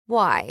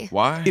Why?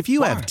 Why? If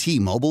you have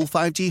T-Mobile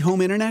 5G home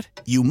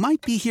internet, you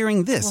might be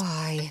hearing this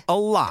Why? a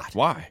lot.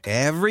 Why?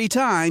 Every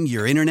time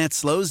your internet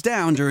slows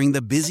down during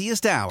the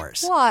busiest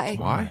hours. Why?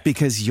 Why?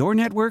 Because your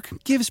network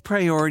gives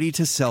priority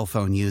to cell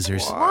phone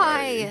users.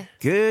 Why?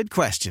 Good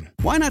question.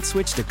 Why not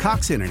switch to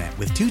Cox Internet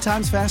with 2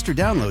 times faster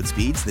download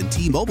speeds than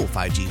T-Mobile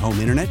 5G home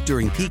internet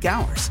during peak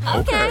hours?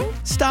 Okay.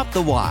 Stop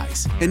the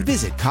whys and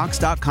visit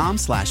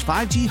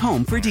cox.com/5G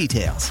home for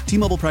details.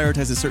 T-Mobile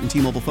prioritizes certain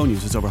T-Mobile phone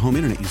users over home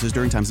internet users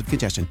during times of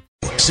congestion.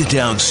 Sit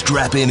down,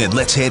 strap in, and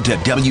let's head to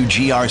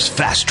WGR's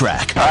Fast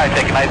Track. All right,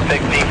 take a nice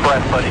big deep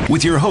breath, buddy.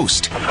 With your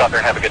host, Let's go out there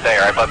and have a good day,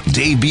 all right, bud?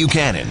 Dave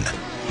Buchanan.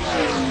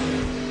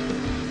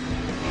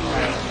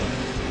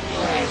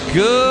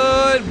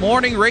 Good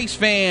morning, race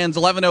fans.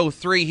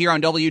 11:03 here on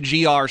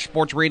WGR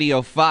Sports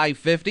Radio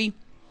 550.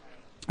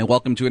 And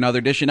welcome to another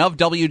edition of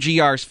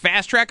WGR's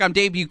Fast Track. I'm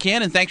Dave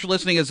Buchanan. Thanks for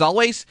listening as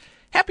always.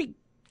 Happy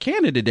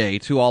Canada Day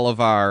to all of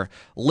our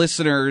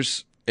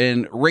listeners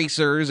and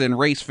racers and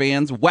race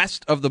fans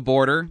west of the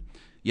border.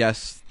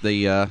 Yes,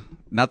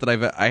 not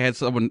that I had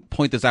someone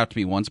point this out to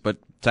me once, but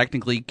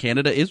technically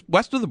Canada is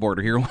west of the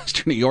border here in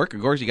Western New York.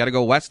 Of course, you got to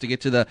go west to get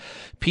to the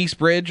Peace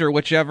Bridge or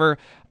whichever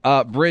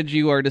bridge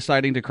you are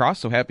deciding to cross.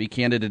 So happy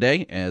Canada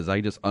Day, as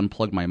I just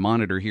unplugged my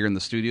monitor here in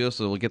the studio,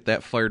 so we'll get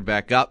that fired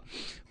back up.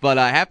 But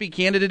happy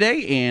Canada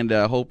Day, and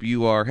hope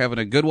you are having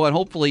a good one.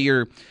 Hopefully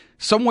you're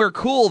somewhere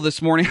cool this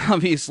morning,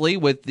 obviously,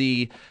 with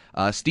the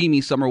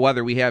steamy summer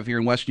weather we have here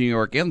in Western New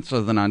York and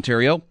Southern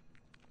Ontario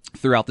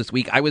throughout this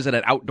week. I was at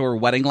an outdoor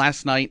wedding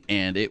last night,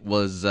 and it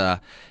was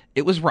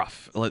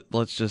rough.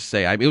 Let's just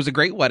say it was a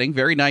great wedding,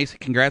 very nice.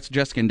 Congrats,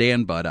 Jessica and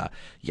Dan. But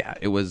yeah,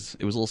 it was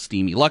a little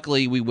steamy.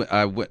 Luckily, we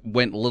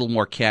went a little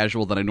more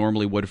casual than I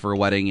normally would for a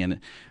wedding, and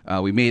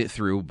we made it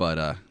through.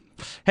 But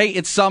hey,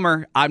 it's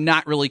summer. I'm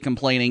not really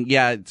complaining.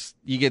 Yeah,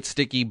 you get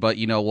sticky, but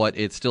you know what?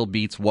 It still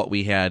beats what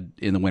we had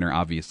in the winter,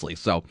 obviously.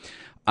 So.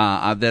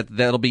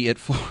 That'll be it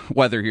for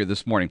weather here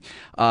this morning.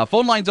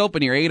 Phone lines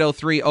open here,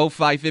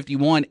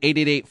 803-0551,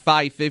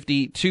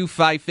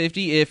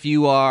 888-550-2550. If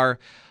you are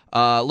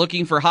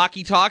looking for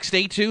hockey talk,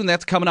 stay tuned.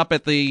 That's coming up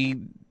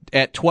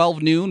at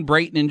 12 noon.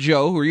 Brayton and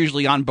Joe, who are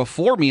usually on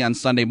before me on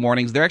Sunday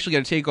mornings, they're actually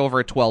going to take over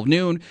at 12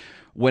 noon.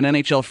 When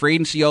NHL free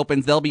agency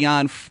opens, they'll be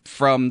on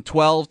from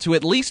 12 to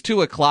at least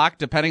 2 o'clock,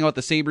 depending on what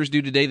the Sabres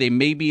do today. They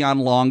may be on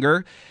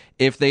longer.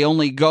 If they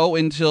only go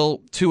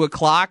until 2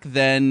 o'clock,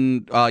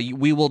 then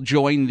we will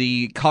join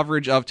the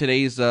coverage of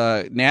today's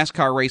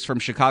NASCAR race from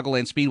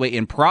Chicagoland Speedway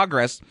in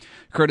progress,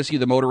 courtesy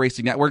of the Motor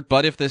Racing Network.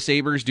 But if the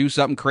Sabres do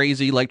something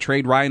crazy like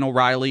trade Ryan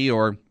O'Reilly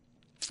or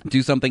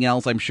do something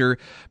else, I'm sure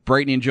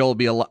Brayton and Joe will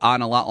be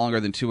on a lot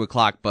longer than 2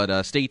 o'clock.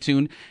 But stay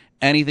tuned.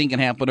 Anything can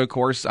happen, of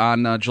course,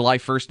 on July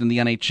 1st in the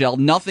NHL.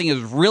 Nothing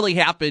has really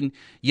happened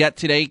yet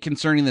today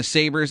concerning the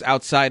Sabres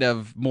outside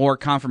of more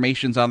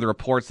confirmations on the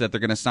reports that they're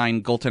going to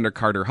sign goaltender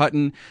Carter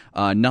Hutton.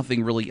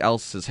 Nothing really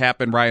else has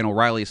happened. Ryan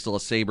O'Reilly is still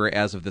a Sabre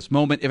as of this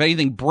moment. If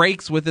anything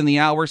breaks within the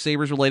hour,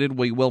 Sabres-related,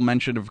 we will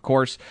mention, of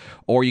course,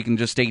 or you can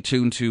just stay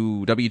tuned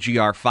to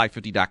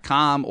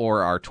WGR550.com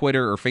or our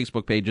Twitter or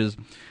Facebook pages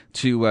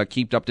to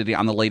keep up to date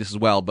on the latest as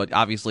well. But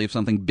obviously, if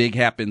something big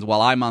happens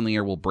while I'm on the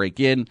air, we'll break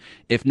in.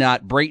 If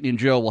not, Brayton and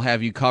Joe will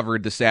have you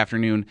covered this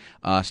afternoon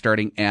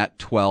starting at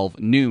 12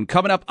 noon.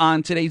 Coming up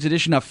on today's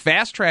edition of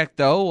Fast Track,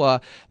 though,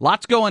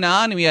 lots going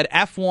on. We had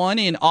F1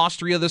 in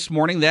Austria this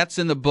morning. That's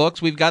in the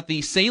books. We've got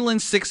the Salem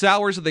 6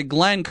 Hours of the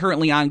Glen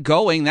currently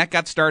ongoing. That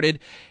got started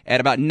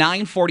at about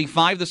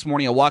 9:45 this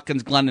morning at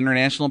Watkins Glen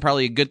International.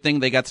 Probably a good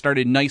thing they got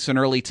started nice and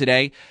early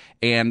today.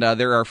 And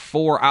there are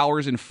 4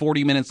 hours and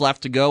 40 minutes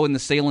left to go in the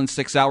Salem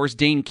 6 Hours.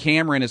 Dane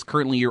Cameron is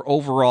currently your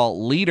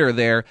overall leader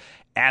there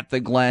at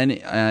the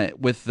Glen,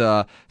 with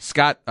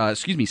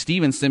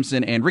Steven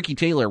Simpson and Ricky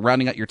Taylor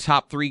rounding out your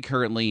top three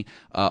currently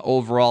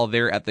overall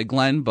there at the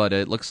Glen. But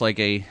it looks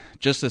like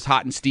just as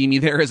hot and steamy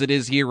there as it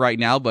is here right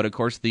now. But of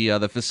course,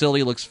 the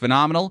facility looks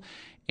phenomenal.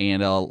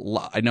 And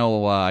I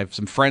know I have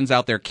some friends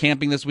out there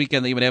camping this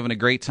weekend. They've been having a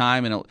great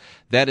time, and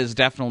that is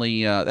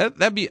definitely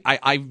that'd be.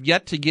 I've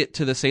yet to get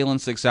to the Salem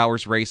 6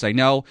 Hours race. I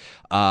know,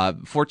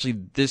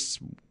 fortunately, this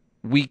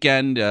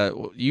weekend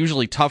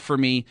usually tough for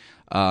me,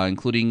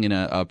 including in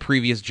a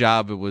previous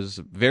job. It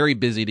was very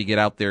busy to get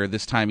out there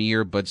this time of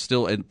year, but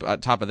still, on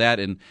top of that,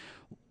 and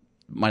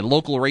my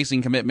local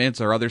racing commitments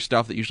or other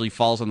stuff that usually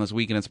falls on this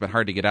weekend, it's been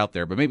hard to get out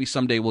there. But maybe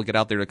someday we'll get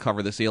out there to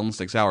cover the Salem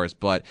 6 Hours.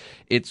 But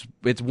it's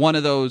one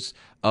of those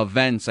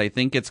events. I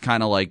think it's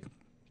kind of like,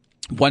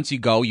 once you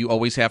go, you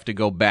always have to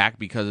go back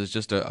because it's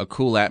just a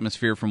cool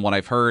atmosphere from what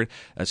I've heard,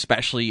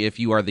 especially if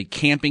you are the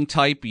camping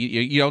type.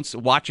 You don't,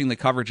 watching the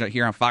coverage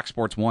here on Fox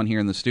Sports 1 here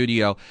in the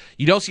studio,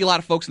 you don't see a lot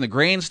of folks in the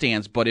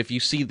grandstands, but if you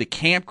see the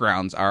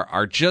campgrounds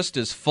are just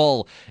as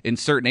full in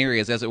certain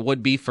areas as it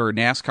would be for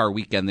NASCAR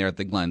weekend there at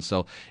the Glen.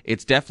 So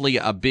it's definitely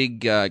a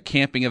big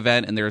camping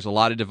event, and there's a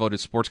lot of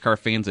devoted sports car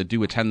fans that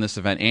do attend this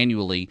event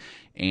annually.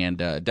 And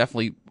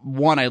definitely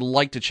one I'd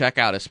like to check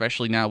out,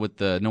 especially now with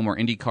the no more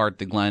IndyCar at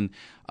the Glen.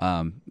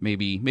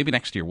 Maybe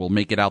next year we'll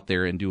make it out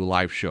there and do a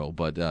live show.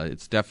 But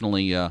it's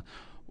definitely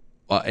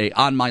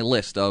on my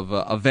list of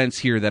events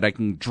here that I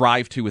can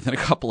drive to within a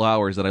couple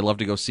hours that I love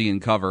to go see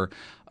and cover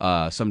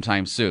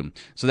sometime soon.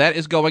 So that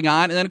is going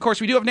on. And then, of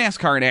course, we do have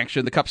NASCAR in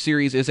action. The Cup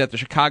Series is at the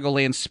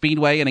Chicagoland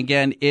Speedway. And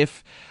again,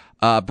 if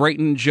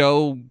Brayton and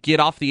Joe get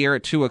off the air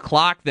at 2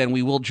 o'clock, then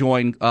we will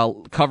join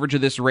coverage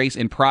of this race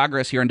in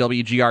progress here on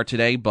WGR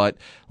today. But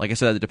like I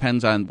said, it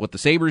depends on what the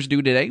Sabres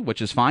do today,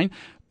 which is fine.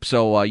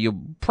 So you'll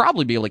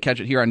probably be able to catch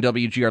it here on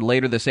WGR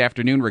later this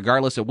afternoon.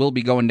 Regardless, it will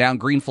be going down.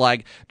 Green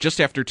flag just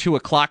after 2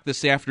 o'clock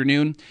this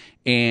afternoon.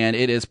 And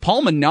it is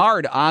Paul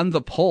Menard on the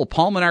pole.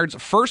 Paul Menard's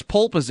first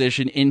pole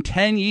position in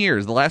 10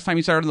 years. The last time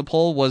he started on the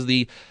pole was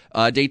the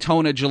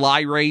Daytona July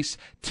race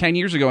 10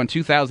 years ago in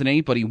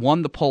 2008, but he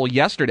won the pole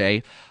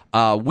yesterday.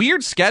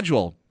 Weird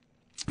schedule.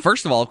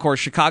 First of all, of course,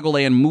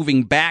 Chicagoland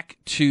moving back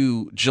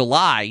to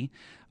July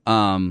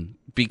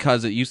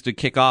because it used to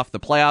kick off the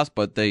playoffs,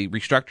 but they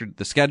restructured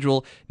the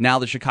schedule. Now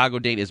the Chicago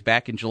date is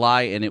back in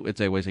July, and it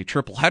was a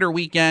triple header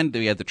weekend.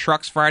 We had the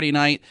trucks Friday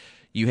night.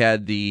 You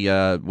had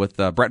the with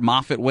Brett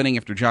Moffitt winning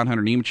after John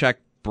Hunter Nemechek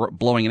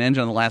blowing an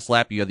engine on the last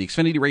lap. You had the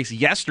Xfinity race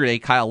yesterday,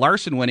 Kyle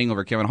Larson winning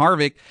over Kevin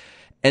Harvick,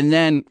 and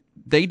then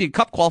they did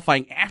Cup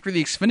qualifying after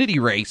the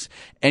Xfinity race,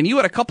 and you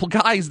had a couple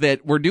guys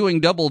that were doing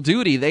double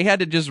duty. They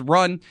had to just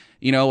run,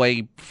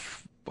 a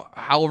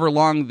however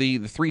long the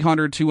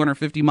 300,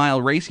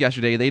 250-mile race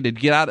yesterday. They did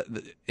get out,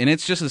 and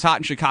it's just as hot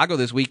in Chicago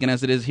this weekend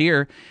as it is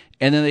here.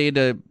 And then they had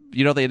to,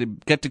 they had to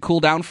get to cool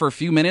down for a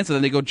few minutes, and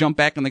then they go jump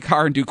back in the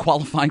car and do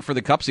qualifying for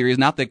the Cup Series.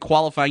 Not that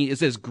qualifying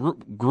is as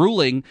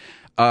grueling,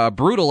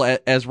 brutal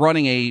as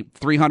running a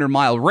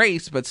 300-mile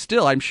race, but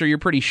still, I'm sure you're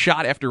pretty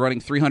shot after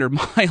running 300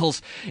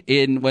 miles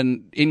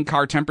when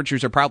in-car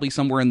temperatures are probably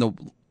somewhere in the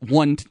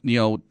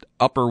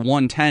upper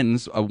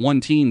 110s,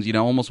 1-teens,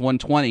 almost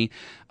 120.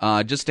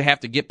 Just to have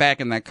to get back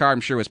in that car, I'm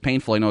sure was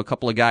painful. I know a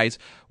couple of guys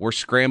were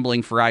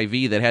scrambling for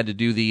IV that had to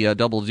do the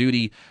double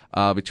duty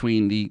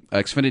between the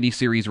Xfinity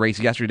Series race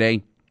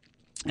yesterday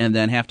and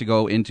then have to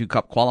go into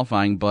Cup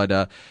qualifying,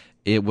 but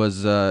it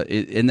was,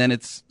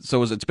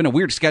 it's been a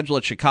weird schedule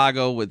at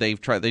Chicago. They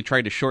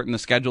tried to shorten the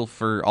schedule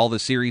for all the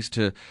series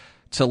to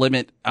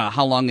limit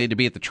how long they had to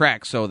be at the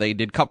track. So they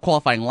did Cup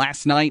qualifying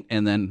last night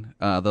and then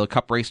the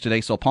Cup race today.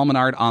 So Paul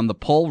Menard on the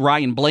pole.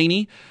 Ryan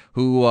Blaney,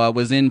 who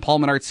was in Paul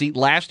Menard's seat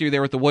last year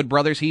there with the Wood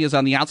Brothers, he is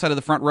on the outside of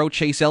the front row.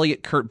 Chase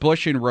Elliott, Kurt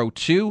Busch in row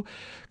 2.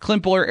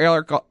 Clint Bowyer,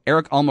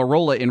 Eric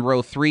Almirola in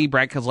row 3.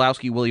 Brad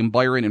Keselowski, William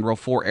Byron in row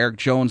 4. Eric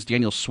Jones,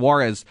 Daniel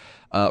Suarez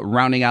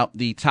rounding out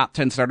the top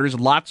 10 starters.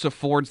 Lots of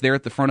Fords there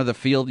at the front of the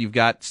field. You've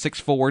got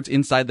 6 Fords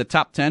inside the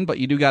top 10, but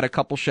you do got a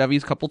couple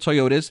Chevys, a couple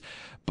Toyotas.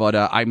 But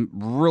I'm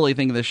really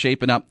thinking this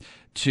shaping up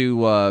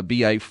to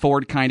be a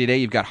Ford kind of day.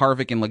 You've got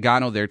Harvick and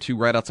Logano there, too,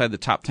 right outside the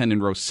top 10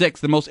 in row 6.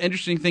 The most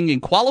interesting thing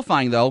in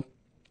qualifying, though,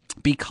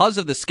 because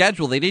of the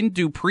schedule, they didn't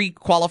do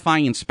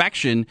pre-qualifying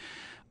inspection.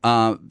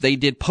 They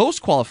did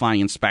post-qualifying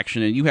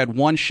inspection, and you had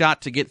one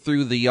shot to get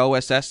through the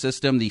OSS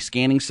system, the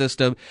scanning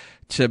system,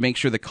 to make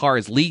sure the car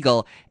is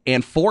legal,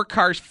 and 4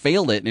 cars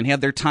failed it and had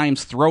their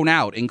times thrown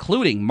out,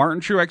 including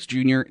Martin Truex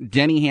Jr.,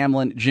 Denny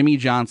Hamlin, Jimmy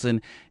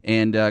Johnson,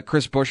 and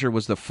Chris Buescher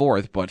was the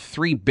 4th, but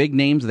 3 big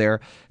names there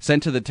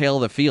sent to the tail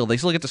of the field. They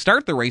still get to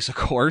start the race, of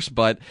course,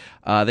 but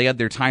they had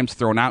their times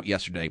thrown out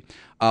yesterday.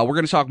 We're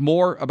going to talk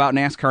more about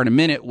NASCAR in a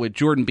minute with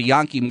Jordan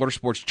Bianchi,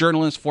 motorsports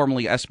journalist,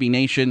 formerly SB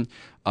Nation.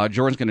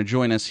 Jordan's going to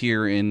join us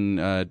here in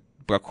a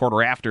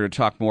quarter after to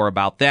talk more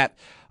about that.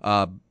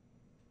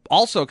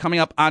 Also, coming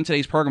up on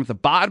today's program at the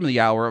bottom of the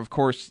hour, of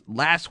course,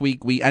 last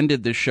week we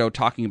ended this show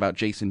talking about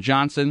Jason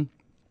Johnson,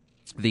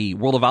 the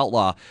World of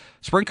Outlaw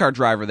sprint car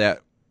driver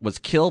that was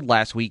killed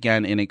last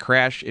weekend in a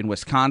crash in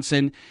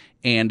Wisconsin.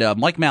 And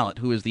Mike Mallett,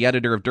 who is the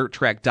editor of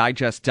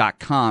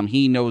DirtTrackDigest.com,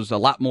 he knows a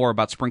lot more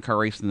about sprint car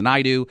racing than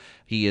I do.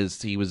 He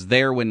was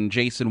there when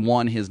Jason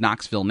won his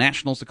Knoxville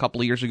Nationals a couple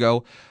of years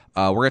ago.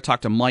 We're going to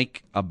talk to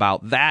Mike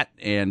about that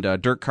and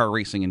dirt car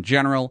racing in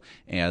general,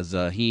 as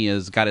he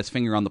has got his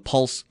finger on the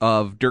pulse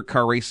of dirt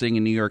car racing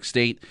in New York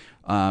State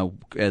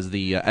as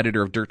the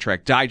editor of Dirt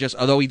Track Digest.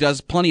 Although he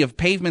does plenty of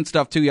pavement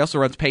stuff, too. He also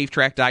runs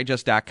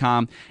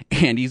PaveTrackDigest.com,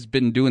 and he's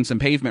been doing some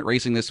pavement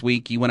racing this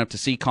week. He went up to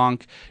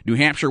Seekonk, New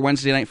Hampshire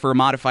Wednesday night for a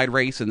modified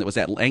race, and it was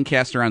at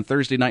Lancaster on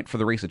Thursday night for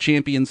the Race of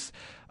Champions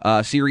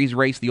series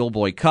race, the Old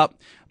Boy Cup.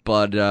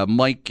 But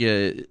Mike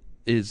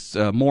is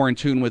more in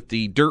tune with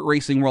the dirt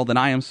racing world than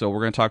I am, so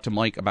we're going to talk to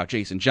Mike about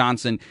Jason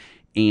Johnson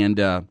and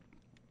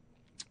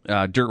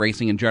dirt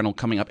racing in general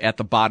coming up at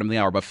the bottom of the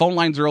hour. But phone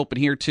lines are open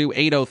here, too,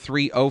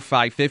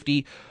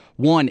 803-0550,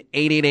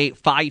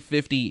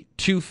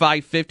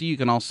 1-888-550-2550. You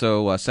can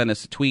also send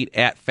us a tweet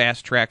at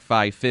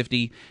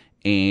FastTrack550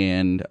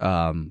 and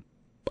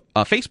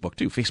Facebook,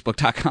 too,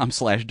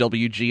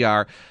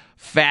 facebook.com/WGR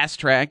Fast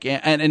Track.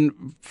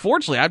 And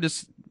fortunately,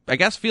 I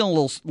guess feeling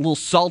a little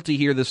salty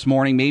here this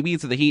morning. Maybe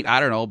it's the heat, I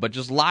don't know, but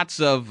just lots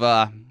of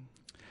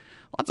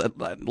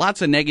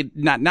negative.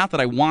 Not that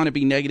I want to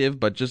be negative,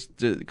 but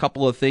just a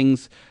couple of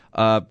things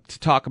to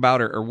talk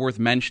about are worth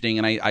mentioning.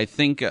 And I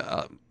think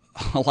a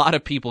lot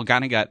of people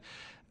a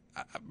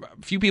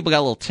few people got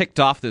a little ticked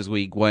off this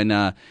week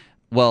when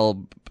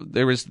Well,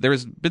 there's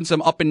been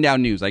some up and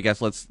down news, I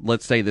guess.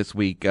 Let's say this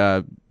week.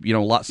 Some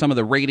of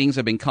the ratings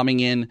have been coming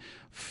in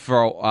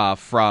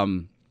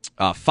from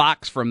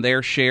Fox, from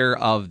their share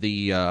of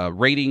the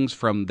ratings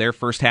from their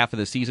first half of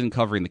the season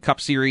covering the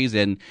Cup Series,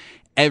 and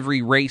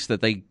every race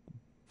that they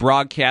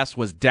broadcast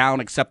was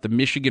down except the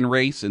Michigan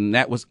race, and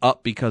that was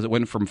up because it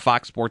went from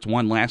Fox Sports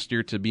 1 last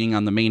year to being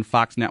on the main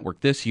Fox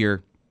network this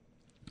year.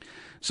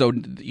 So,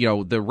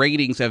 the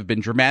ratings have been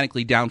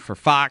dramatically down for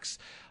Fox.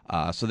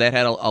 So that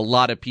had a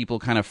lot of people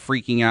kind of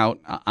freaking out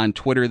on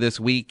Twitter this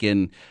week.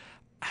 And,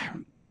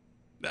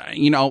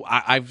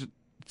 I've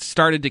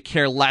started to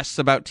care less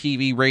about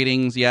TV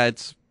ratings. Yeah,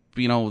 it's,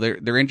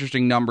 they're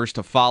interesting numbers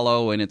to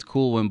follow, and it's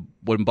cool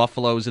when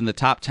Buffalo's in the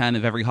top 10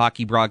 of every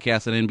hockey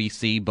broadcast at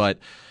NBC. But,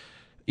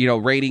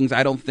 ratings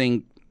I don't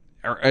think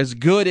are as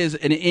good as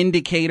an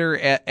indicator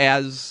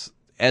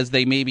as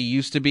they maybe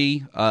used to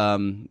be,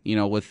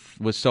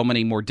 with so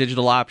many more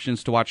digital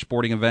options to watch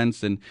sporting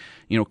events and,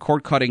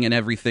 cord cutting and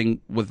everything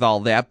with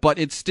all that. But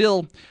it's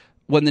still,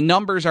 when the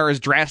numbers are as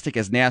drastic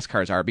as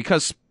NASCAR's are,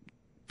 because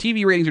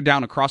TV ratings are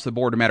down across the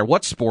board no matter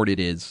what sport it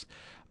is.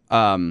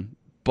 But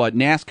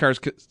NASCAR's,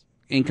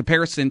 in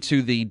comparison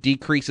to the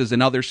decreases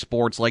in other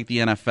sports like the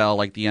NFL,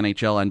 like the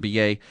NHL,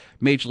 NBA,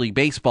 Major League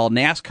Baseball,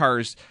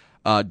 NASCAR's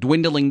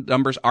dwindling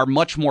numbers are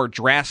much more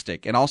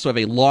drastic and also have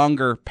a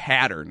longer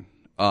pattern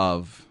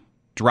of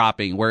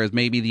dropping, whereas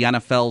maybe the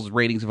NFL's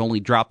ratings have only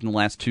dropped in the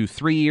last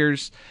 2-3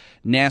 years.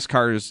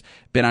 NASCAR's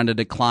been on a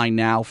decline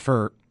now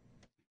for,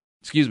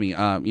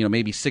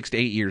 maybe 6 to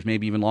 8 years,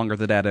 maybe even longer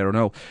than that. I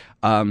don't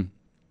know.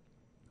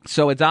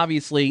 So it's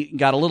obviously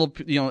got a little,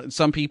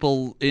 some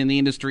people in the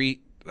industry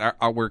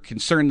were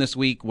concerned this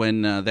week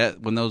when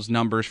those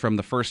numbers from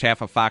the first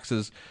half of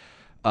Fox's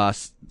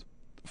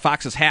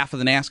half of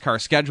the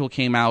NASCAR schedule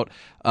came out,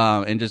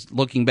 and just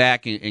looking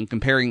back and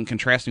comparing and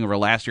contrasting over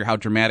last year how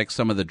dramatic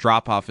some of the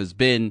drop-off has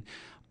been.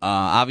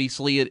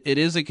 Obviously, it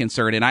is a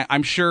concern, and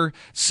I'm sure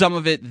some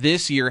of it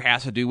this year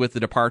has to do with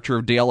the departure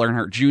of Dale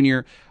Earnhardt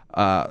Jr.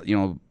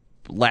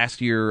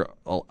 Last year,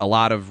 a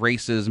lot of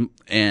races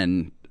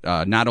and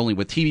not only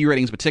with TV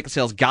ratings, but ticket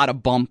sales got a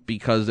bump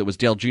because it was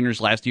Dale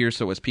Jr.'s last year,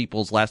 so it was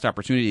people's last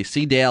opportunity to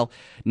see Dale.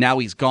 Now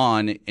he's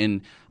gone,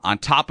 and on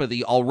top of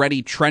the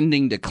already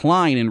trending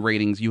decline in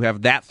ratings, you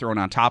have that thrown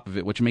on top of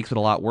it, which makes it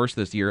a lot worse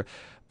this year.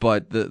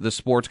 But the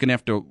sport's going to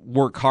have to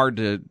work hard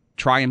to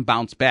try and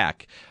bounce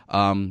back.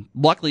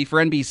 Luckily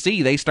for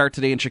NBC, they start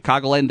today in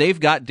Chicago, and they've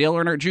got Dale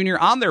Earnhardt Jr.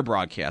 on their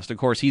broadcast. Of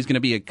course, he's going to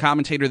be a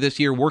commentator this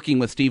year, working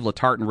with Steve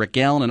Letarte and Rick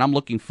Allen, and I'm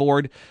looking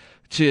forward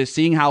to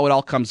seeing how it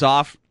all comes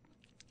off.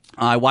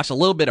 I watched a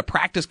little bit of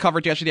practice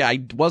coverage yesterday.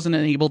 I wasn't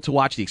able to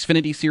watch the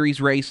Xfinity Series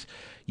race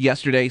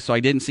yesterday, so I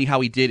didn't see how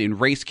he did in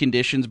race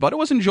conditions, but it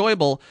was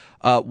enjoyable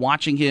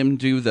watching him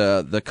do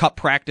the Cup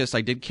practice.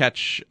 I did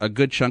catch a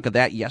good chunk of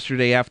that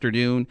yesterday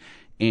afternoon,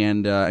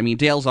 and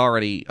Dale's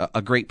already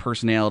a great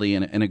personality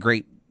and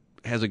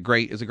is a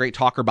great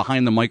talker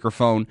behind the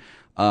microphone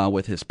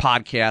with his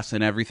podcasts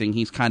and everything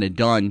he's kind of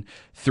done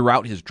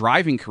throughout his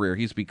driving career.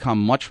 He's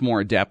become much more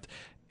adept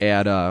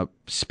at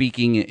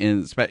speaking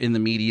in the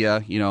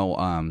media. He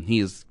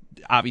has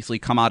obviously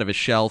come out of his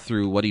shell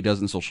through what he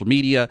does in social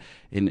media,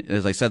 and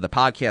as I said, the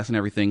podcast and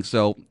everything.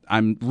 So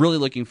I'm really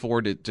looking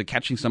forward to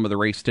catching some of the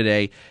race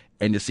today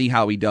and to see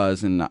how he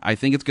does. And I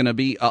think it's going to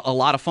be a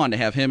lot of fun to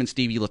have him and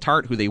Stevie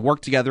Letarte, who they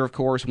work together, of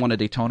course, won a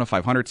Daytona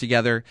 500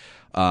 together.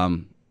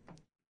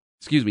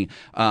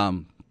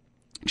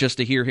 Just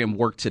to hear him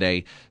work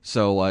today.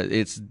 So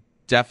it's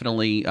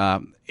definitely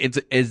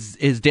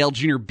is Dale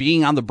Jr.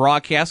 being on the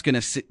broadcast going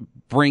to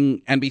bring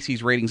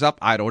NBC's ratings up?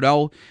 I don't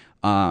know.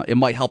 It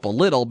might help a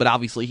little, but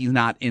obviously he's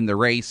not in the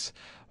race.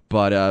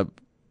 But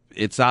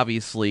it's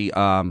obviously it's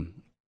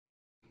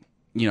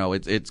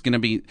going to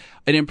be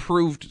an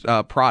improved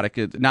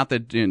product. Not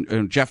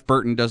that Jeff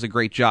Burton does a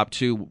great job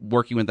too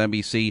working with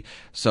NBC.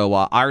 So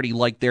I already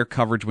like their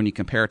coverage when you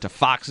compare it to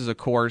Fox's, of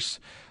course.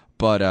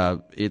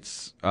 But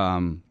it's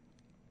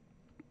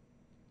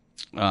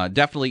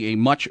definitely a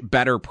much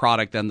better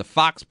product than the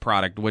Fox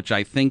product, which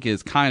I think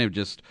is kind of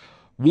just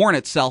worn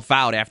itself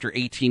out after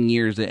 18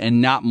 years,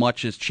 and not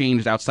much has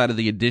changed outside of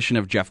the addition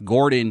of Jeff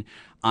Gordon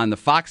on the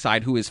Fox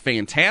side, who is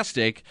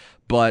fantastic.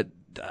 But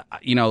the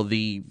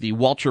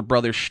Waltrip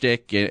Brothers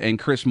shtick and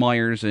Chris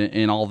Myers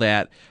and all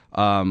that,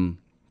 all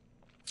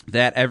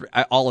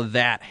of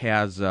that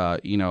has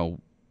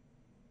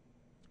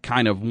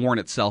kind of worn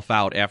itself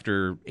out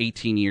after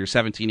 18 years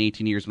when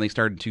they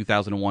started in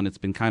 2001. It's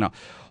been kind of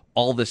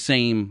all the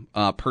same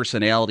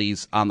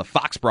personalities on the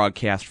Fox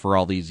broadcast for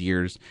all these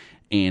years.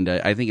 And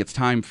I think it's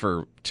time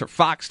for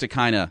Fox to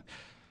kind of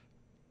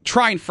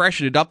try and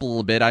freshen it up a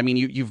little bit. I mean,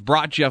 you've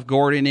brought Jeff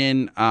Gordon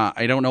in.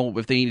 I don't know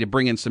if they need to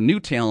bring in some new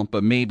talent,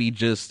 but maybe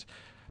just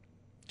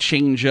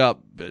change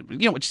up.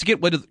 Just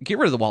get rid of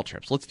the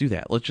Waltrips. Let's do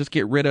that. Let's just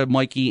get rid of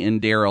Mikey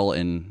and Daryl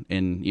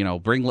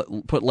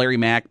and put Larry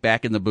Mack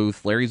back in the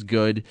booth. Larry's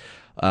good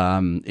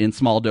in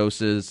small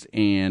doses,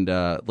 and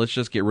let's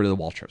just get rid of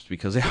the Waltrips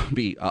because that would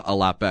be a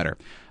lot better.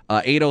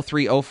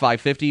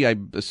 803-0550.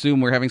 I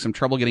assume we're having some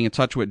trouble getting in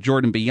touch with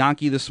Jordan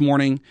Bianchi this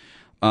morning.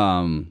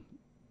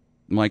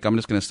 Mike, I'm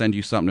just going to send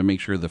you something to make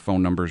sure the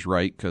phone number's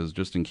right, because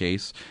just in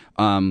case.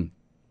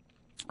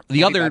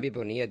 The other Bobby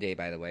Bonilla Day,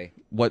 by the way.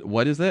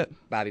 What is that?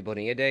 Bobby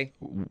Bonilla Day.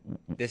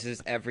 This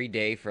is every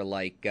day for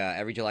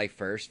every July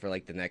 1st for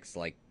the next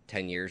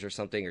 10 years or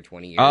something, or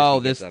 20 years. Oh,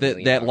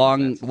 that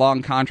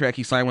long contract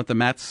he signed with the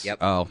Mets. Yep.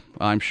 Oh,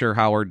 I'm sure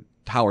Howard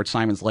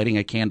Simon's lighting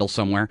a candle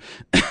somewhere.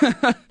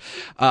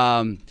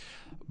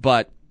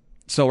 But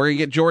so we're gonna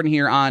get Jordan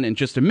here on in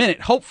just a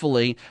minute,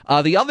 hopefully.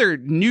 The other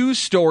news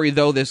story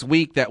though this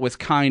week that was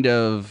kind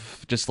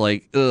of just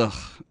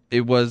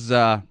it was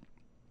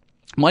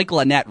Michael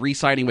Annett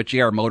re-signing with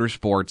JR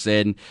Motorsports,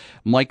 and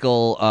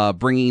Michael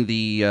bringing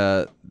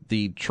the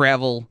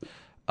travel.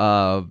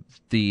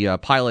 The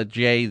Pilot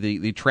J,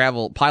 the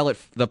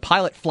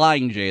Pilot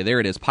Flying J, there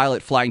it is,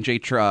 Pilot Flying J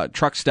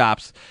truck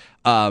stops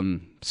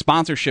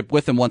sponsorship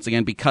with him once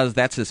again, because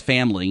that's his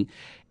family.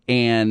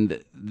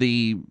 And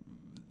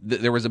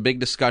there was a big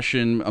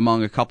discussion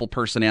among a couple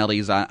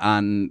personalities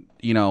on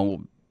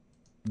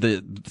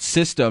the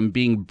system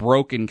being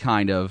broken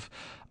kind of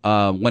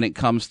when it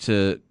comes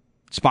to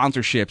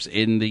sponsorships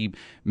in the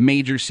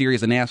major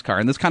series of NASCAR.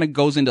 And this kind of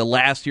goes into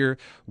last year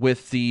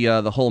with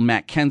the whole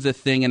Matt Kenseth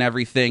thing and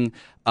everything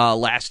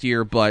last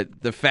year.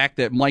 But the fact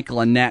that Michael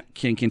Annett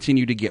can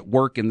continue to get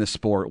work in this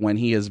sport when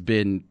he has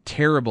been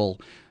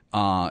terrible,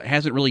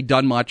 hasn't really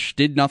done much,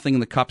 did nothing in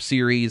the Cup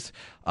Series,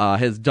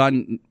 has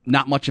done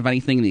not much of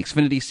anything in the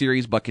Xfinity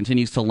Series, but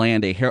continues to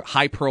land a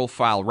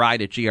high-profile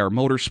ride at GR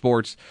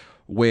Motorsports,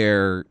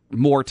 where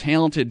more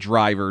talented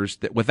drivers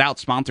that without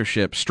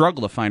sponsorship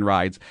struggle to find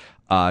rides.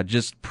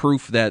 Just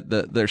proof that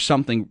there's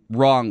something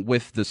wrong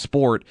with the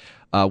sport,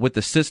 with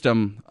the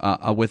system,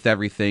 with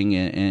everything.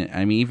 And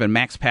I mean, even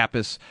Max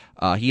Pappas,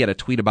 he had a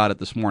tweet about it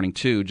this morning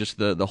too. Just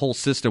the whole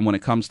system when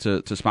it comes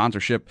to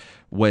sponsorship.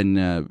 When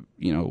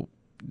no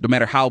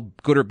matter how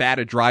good or bad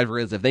a driver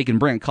is, if they can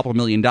bring a couple $1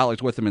 million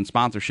with them in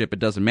sponsorship, it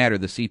doesn't matter.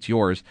 The seat's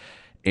yours,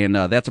 and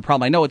that's a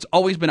problem. I know it's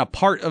always been a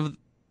part of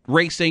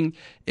racing.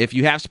 If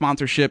you have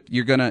sponsorship,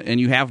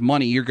 and you have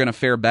money, you're gonna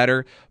fare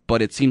better.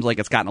 But it seems like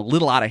it's gotten a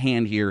little out of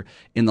hand here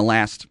in the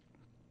last,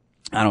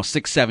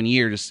 6-7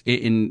 years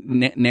in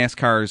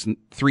NASCAR's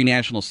 3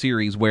 national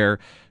series, where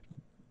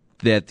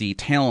that the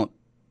talent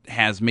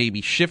has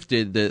maybe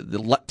shifted.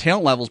 The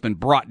talent level's been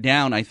brought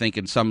down, I think,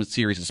 in some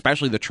series,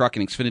 especially the Truck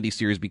and Xfinity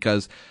series,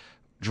 because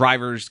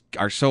drivers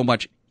are so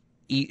much.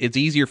 It's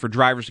easier for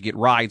drivers to get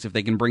rides if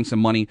they can bring some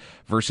money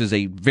versus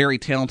a very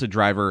talented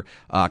driver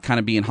kind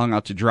of being hung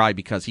out to dry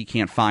because he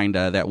can't find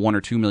that $1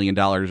 or $2 million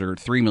or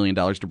 $3 million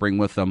to bring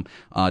with them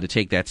to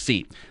take that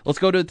seat. Let's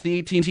go to the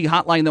AT&T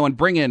hotline, though, and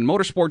bring in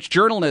motorsports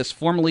journalist,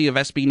 formerly of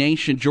SB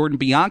Nation, Jordan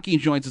Bianchi,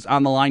 joins us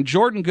on the line.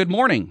 Jordan, good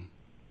morning.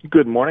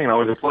 Good morning.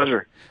 Always a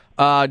pleasure.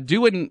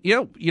 You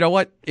know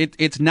what?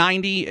 It's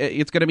 90.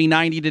 It's going to be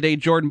 90 today,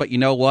 Jordan. But you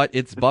know what?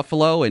 It's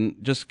Buffalo, and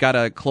just got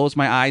to close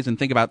my eyes and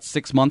think about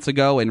 6 months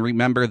ago and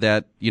remember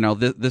that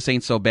this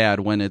ain't so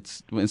bad when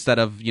it's instead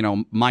of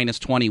minus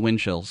 20 wind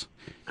chills.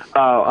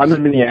 I'm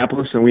in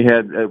Minneapolis, and we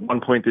had at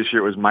one point this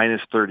year it was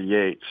minus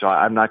 38. So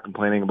I'm not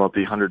complaining about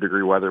the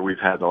 100-degree weather we've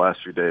had the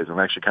last few days. I'm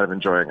actually kind of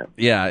enjoying it.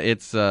 Yeah,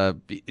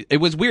 it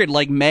was weird.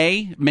 Like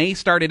May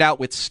started out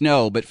with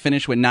snow, but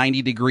finished with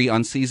 90-degree,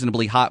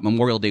 unseasonably hot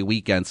Memorial Day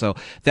weekend. So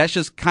that's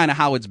just kind of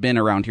how it's been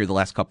around here the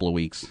last couple of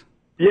weeks.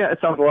 Yeah, it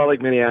sounds a lot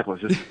like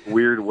Minneapolis. Just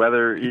weird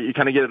weather. You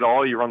kind of get it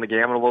all. You run the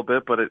gamut a little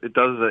bit, but it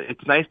does.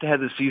 It's nice to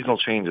have the seasonal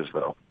changes,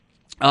 though.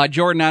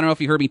 Jordan, I don't know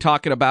if you heard me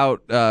talking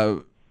about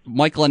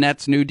Michael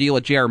Annett's new deal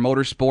at JR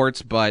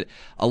Motorsports, but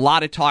a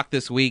lot of talk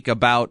this week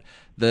about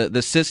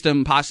the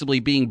system possibly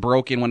being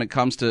broken when it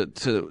comes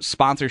to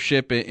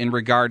sponsorship in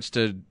regards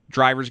to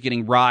drivers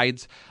getting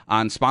rides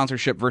on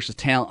sponsorship versus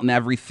talent and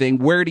everything.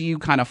 Where do you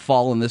kind of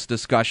fall in this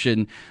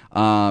discussion?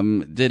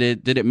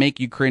 Did it make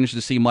you cringe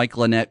to see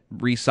Michael Annett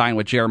re-sign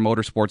with JR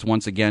Motorsports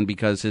once again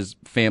because his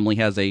family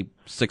has a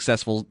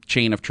successful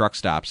chain of truck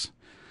stops?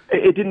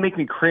 It didn't make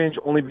me cringe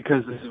only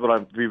because this is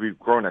what we've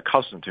grown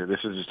accustomed to. This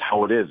is just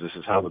how it is. This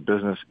is how the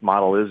business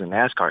model is in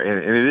NASCAR.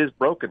 And it is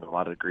broken to a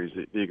lot of degrees.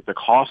 The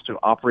cost to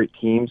operate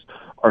teams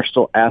are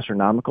still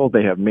astronomical.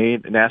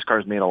 NASCAR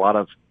has made a lot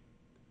of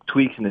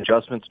tweaks and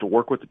adjustments to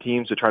work with the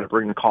teams to try to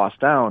bring the cost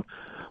down.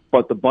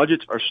 But the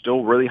budgets are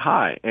still really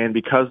high. And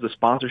because the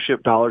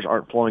sponsorship dollars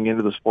aren't flowing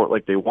into the sport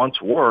like they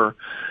once were,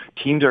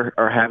 teams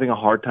are having a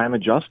hard time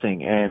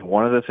adjusting. And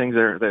one of the things,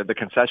 the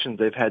concessions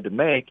they've had to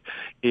make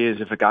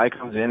is if a guy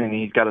comes in and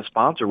he's got a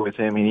sponsor with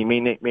him and he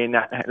may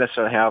not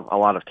necessarily have a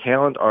lot of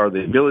talent or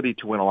the ability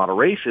to win a lot of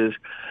races,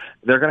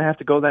 they're going to have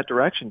to go that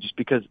direction just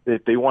because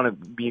if they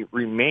want to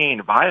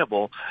remain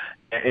viable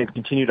and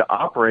continue to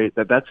operate,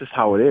 that's just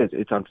how it is.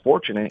 It's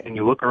unfortunate. And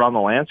you look around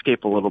the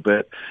landscape a little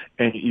bit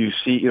and you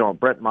see,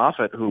 Brett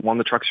Moffitt, who won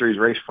the Truck Series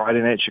race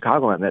Friday night at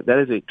Chicagoland. That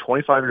is a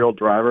 25-year-old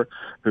driver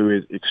who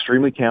is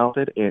extremely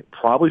talented and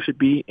probably should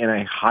be in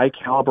a high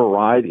caliber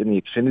ride in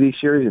the Xfinity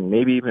Series and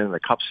maybe even in the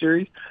Cup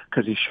Series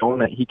because he's shown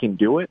that he can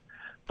do it.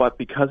 but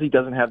because he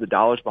doesn't have the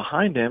dollars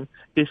behind him,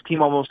 his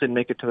team almost didn't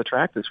make it to the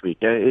track this week.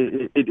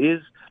 It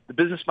is the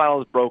business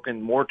model is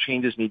broken. More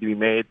changes need to be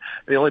made.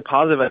 The only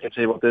positive I can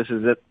say about this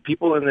is that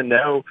people in the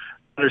know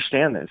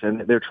understand this,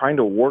 and they're trying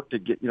to work to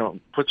get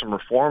put some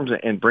reforms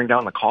and bring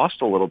down the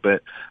cost a little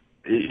bit.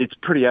 It's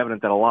pretty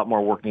evident that a lot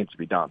more work needs to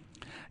be done.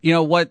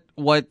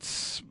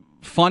 What's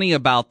funny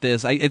about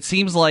this, it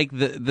seems like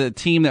the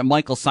team that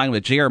Michael signed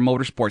with, JR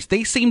Motorsports,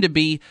 they seem to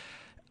be,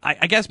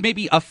 I guess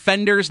maybe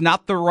offenders,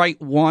 not the right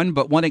one,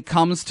 but when it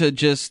comes to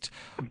just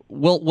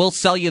we'll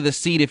sell you the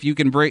seat if you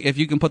can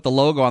put the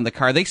logo on the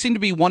car. They seem to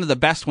be one of the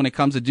best when it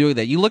comes to doing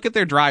that. You look at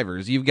their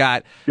drivers. You've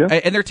got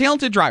and they're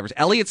talented drivers.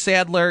 Elliott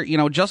Sadler,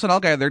 Justin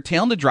Allgaier, they're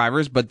talented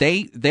drivers, but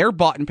they're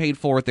bought and paid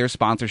for with their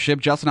sponsorship.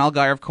 Justin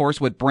Allgaier, of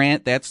course, with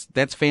Brandt,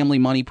 that's family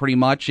money pretty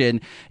much,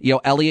 and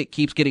Elliott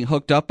keeps getting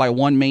hooked up by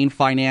One Main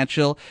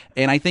Financial,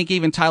 and I think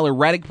even Tyler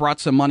Reddick brought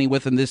some money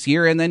with him this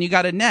year, and then you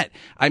got Annette.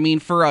 I mean,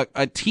 for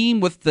a team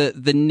with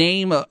the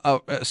name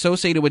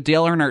associated with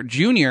Dale Earnhardt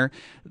Jr.,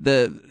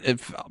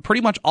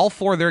 pretty much all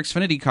four of their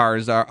Xfinity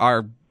cars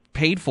are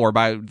paid for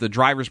by the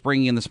drivers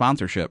bringing in the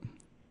sponsorship.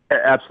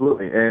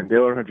 Absolutely, and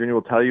Dale Earnhardt Jr.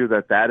 will tell you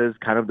that is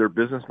kind of their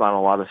business model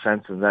in a lot of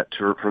sense, and that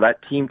for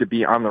that team to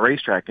be on the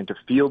racetrack and to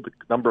field the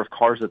number of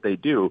cars that they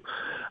do,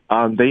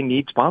 they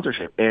need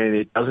sponsorship. And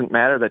it doesn't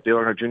matter that Dale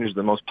Earnhardt Jr. is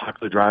the most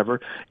popular driver,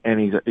 and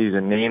he's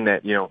a name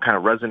that kind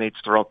of resonates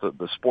throughout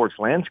the sports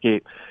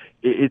landscape.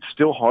 It's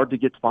still hard to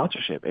get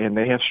sponsorship, and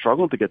they have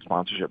struggled to get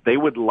sponsorship. They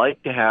would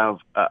like to have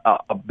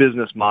a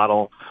business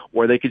model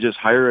where they could just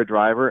hire a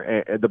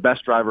driver, the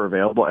best driver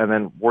available, and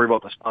then worry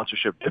about the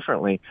sponsorship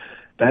differently.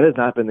 That has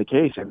not been the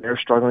case, and they're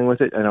struggling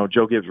with it. I know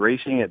Joe Gibbs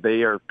Racing,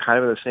 they are kind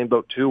of in the same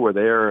boat too, where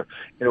they're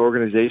an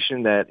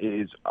organization that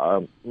is,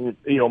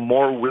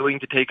 more willing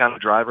to take on a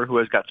driver who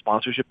has got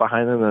sponsorship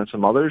behind them than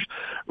some others.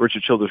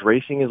 Richard Childress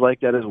Racing is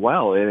like that as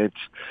well, and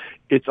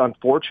it's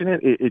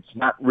unfortunate. It's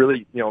not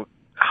really,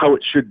 how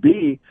it should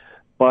be,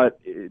 but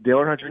Dale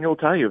Earnhardt Jr. will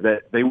tell you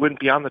that they wouldn't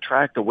be on the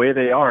track the way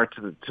they are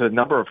to the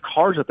number of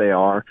cars that they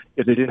are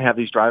if they didn't have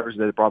these drivers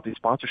that brought these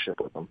sponsorship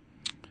with them.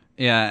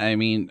 Yeah, I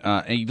mean,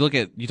 and you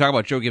talk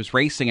about Joe Gibbs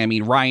Racing. I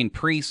mean, Ryan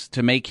Preece,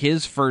 to make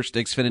his first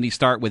Xfinity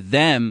start with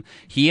them,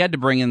 he had to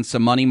bring in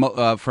some money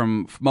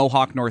from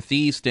Mohawk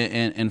Northeast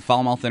and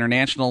Falmouth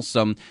International,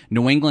 some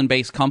New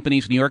England-based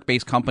companies, New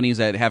York-based companies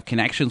that have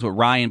connections with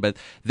Ryan, but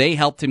they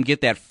helped him get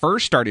that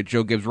first start at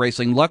Joe Gibbs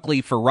Racing. Luckily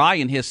for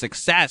Ryan, his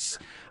success,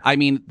 I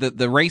mean,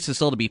 the race is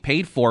still to be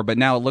paid for, but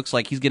now it looks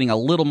like he's getting a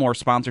little more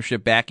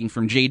sponsorship backing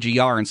from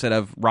JGR instead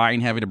of Ryan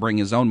having to bring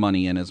his own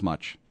money in as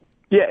much.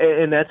 Yeah,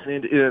 and that's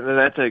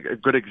a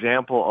good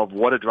example of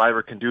what a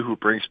driver can do who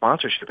brings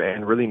sponsorship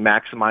and really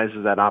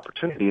maximizes that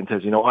opportunity and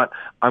says, you know what,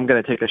 I'm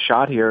going to take a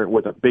shot here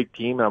with a big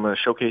team and I'm going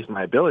to showcase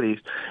my abilities.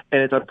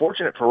 And it's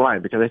unfortunate for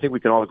Ryan because I think we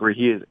can all agree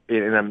he is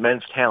an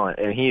immense talent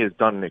and he has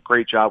done a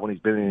great job when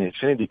he's been in the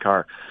Xfinity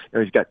car.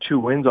 He's got 2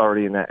 wins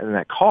already in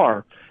that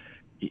car.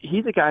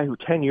 He's a guy who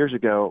 10 years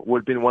ago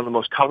would have been one of the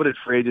most coveted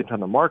free agents on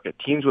the market.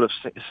 Teams would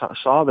have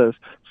saw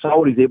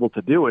what he's able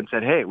to do and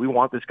said, hey, we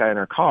want this guy in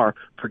our car.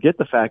 Forget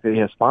the fact that he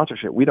has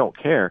sponsorship. We don't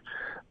care.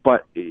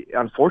 But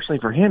unfortunately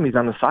for him, he's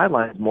on the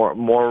sidelines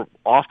more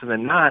often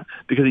than not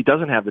because he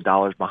doesn't have the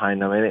dollars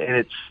behind him.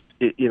 And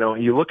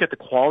you look at the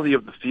quality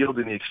of the field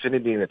in the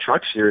Xfinity and the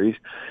Truck Series,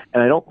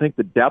 and I don't think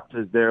the depth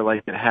is there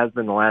like it has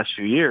been the last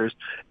few years.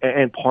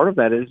 And part of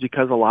that is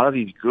because a lot of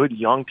these good,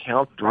 young,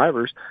 talented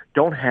drivers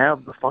don't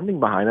have the funding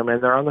behind them,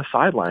 and they're on the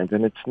sidelines.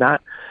 And it's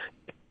not,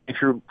 if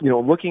you're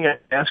looking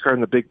at NASCAR in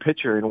the big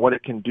picture and what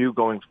it can do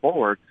going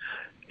forward,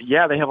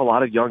 yeah, they have a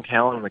lot of young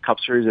talent in the Cup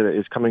Series that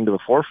is coming to the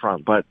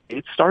forefront, but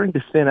it's starting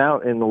to thin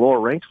out in the lower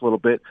ranks a little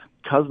bit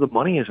because the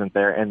money isn't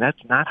there, and that's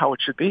not how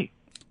it should be.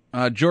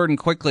 Jordan,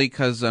 quickly,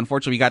 because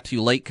unfortunately we got to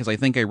you late because I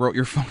think I wrote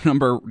your phone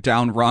number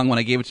down wrong when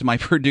I gave it to my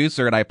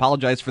producer, and I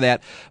apologize for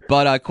that.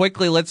 But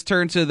quickly, let's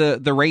turn to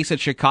the race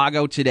at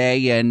Chicago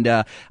today. And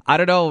I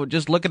don't know,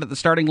 just looking at the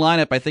starting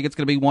lineup, I think it's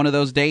going to be one of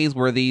those days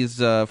where these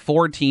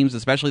Ford teams,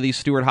 especially these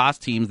Stewart-Haas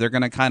teams, they're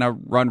going to kind of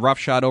run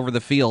roughshod over the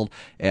field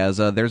as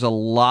there's a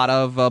lot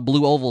of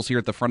blue ovals here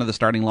at the front of the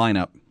starting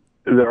lineup.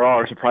 There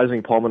are.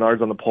 Surprisingly, Paul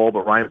Menard's on the pole,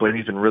 but Ryan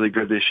Blaney's been really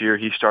good this year.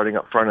 He's starting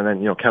up front, and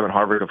then, Kevin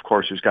Harvick, of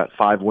course, who's got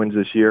 5 wins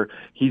this year.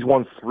 He's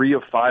won 3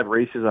 of 5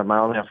 races on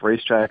mile-and-a-half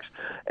racetracks,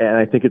 and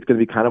I think it's going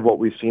to be kind of what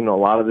we've seen a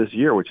lot of this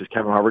year, which is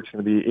Kevin Harvick's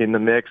going to be in the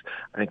mix.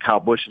 I think Kyle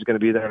Busch is going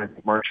to be there, and I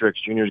think Mark Truex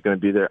Jr. is going to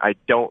be there. I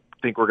don't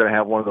think we're going to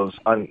have one of those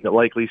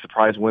unlikely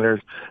surprise winners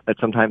that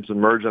sometimes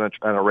emerge on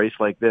a race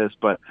like this,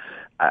 but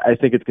I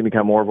think it's going to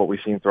become more of what we've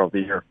seen throughout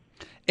the year.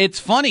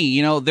 It's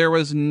funny, there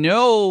was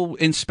no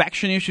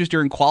inspection issues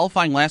during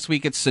qualifying last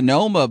week at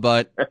Sonoma,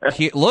 but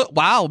look,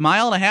 wow,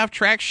 mile-and-a-half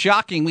track,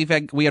 shocking.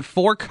 We had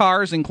 4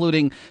 cars,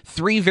 including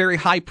 3 very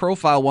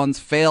high-profile ones,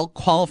 fail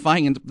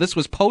qualifying, and this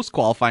was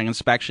post-qualifying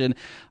inspection.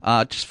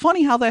 Just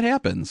funny how that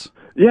happens.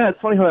 Yeah, it's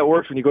funny how that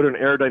works when you go to an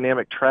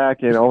aerodynamic track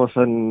and all of a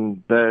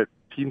sudden the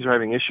teams are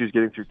having issues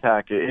getting through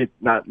Tech. It's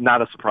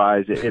not a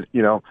surprise.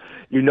 You know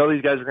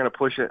these guys are going to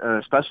push it,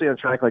 and especially on a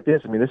track like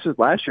this. I mean, this is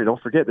last year.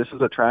 Don't forget, this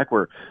is a track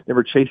where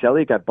remember Chase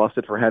Elliott got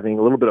busted for having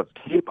a little bit of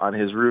tape on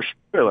his rear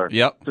spoiler.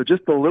 Yep. So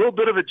just a little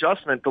bit of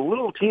adjustment, the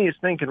little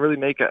teeniest thing can really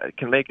make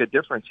a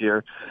difference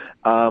here.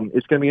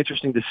 It's going to be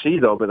interesting to see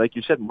though. But like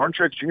you said, Martin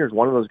Truex Jr. is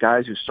one of those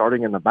guys who's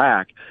starting in the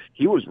back.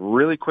 He was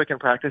really quick in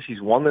practice.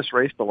 He's won this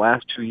race the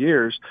last 2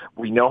 years.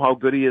 We know how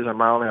good he is on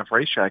mile-and-a-half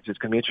racetracks. It's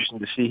going to be interesting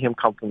to see him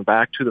come from the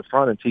back to the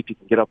front and see if he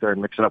can get up there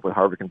and mix it up with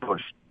Harvick and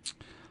Busch.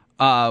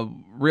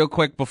 Real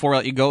quick before I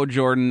let you go,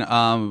 Jordan,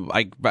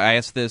 I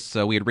asked this.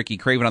 We had Ricky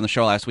Craven on the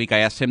show last week. I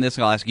asked him this,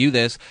 and I'll ask you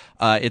this.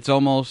 It's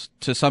almost,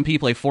 to some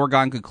people, a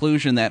foregone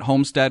conclusion that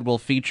Homestead will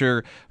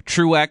feature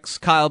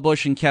Truex, Kyle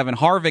Busch, and Kevin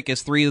Harvick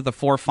as 3 of the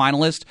 4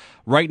 finalists.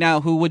 Right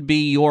now, who would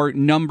be your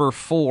number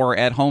 4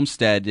 at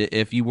Homestead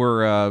if you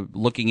were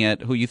looking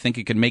at who you think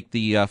you could make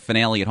the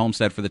finale at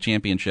Homestead for the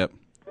championship?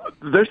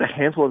 There's a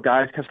handful of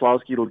guys,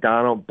 Keselowski,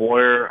 Logano,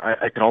 Boyer,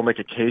 I can all make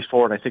a case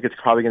for, and I think it's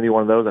probably going to be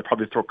one of those. I'd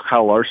probably throw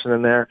Kyle Larson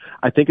in there.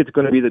 I think it's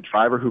going to be the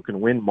driver who can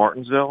win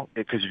Martinsville,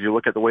 because if you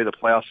look at the way the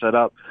playoffs set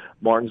up,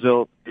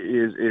 Martinsville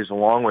is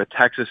along with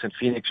Texas and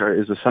Phoenix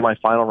is the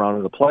semifinal round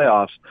of the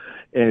playoffs.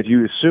 And if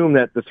you assume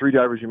that the 3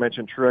 drivers you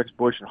mentioned, Truex,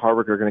 Busch, and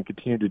Harvick, are going to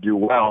continue to do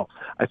well,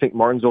 I think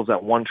Martinsville's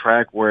that one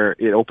track where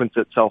it opens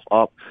itself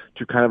up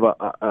to kind of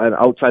an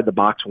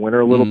outside-the-box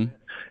winner a little bit.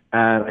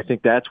 And I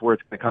think that's where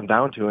it's going to come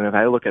down to. And if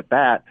I look at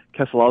that,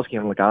 Keselowski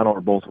and Logano are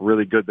both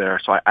really good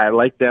there. So I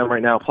like them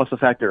right now, plus the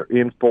fact they're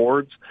in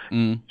Fords.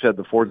 Said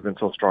the Fords have been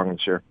so strong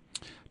this year.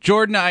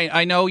 Jordan,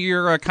 I know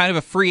you're kind of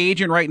a free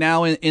agent right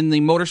now in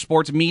the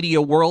motorsports media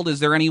world.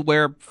 Is there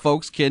anywhere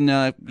folks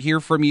can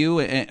hear from you?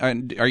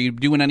 And are you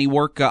doing any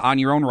work on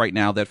your own right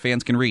now that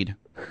fans can read?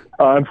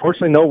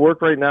 Unfortunately, no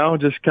work right now.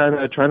 Just kind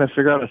of trying to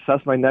figure out,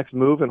 assess my next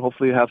move, and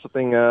hopefully have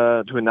something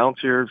to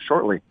announce here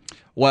shortly.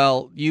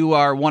 Well, you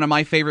are one of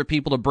my favorite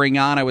people to bring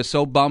on. I was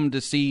so bummed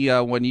to see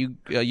when you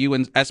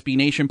and SB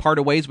Nation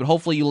parted ways, but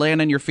hopefully you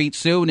land on your feet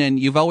soon, and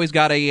you've always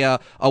got a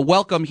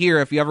welcome here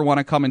if you ever want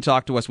to come and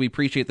talk to us. We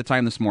appreciate the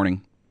time this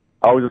morning.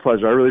 Always a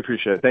pleasure. I really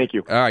appreciate it. Thank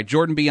you. All right,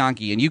 Jordan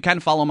Bianchi. And you can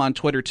follow him on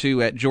Twitter,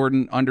 too, at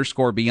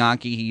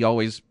Jordan_Bianchi. He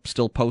always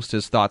still posts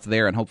his thoughts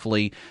there, and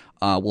hopefully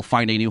will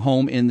find a new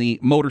home in the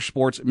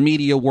motorsports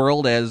media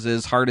world,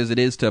 as hard as it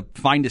is to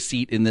find a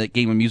seat in the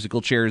game of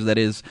musical chairs that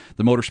is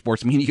the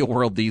motorsports media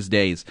world these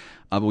days.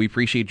 But we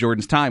appreciate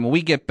Jordan's time. When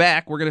we get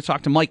back, we're going to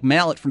talk to Mike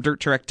Mallett from Dirt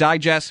Track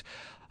Digest.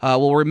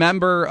 We'll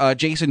remember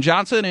Jason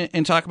Johnson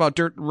and talk about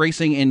dirt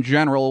racing in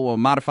general,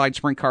 modified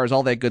sprint cars,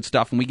 all that good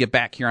stuff when we get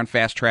back here on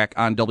Fast Track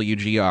on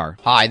WGR.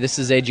 Hi, this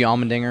is AJ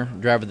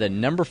Allmendinger, driver of the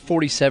number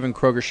 47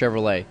 Kroger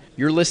Chevrolet.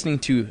 You're listening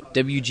to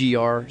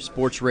WGR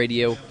Sports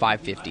Radio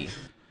 550.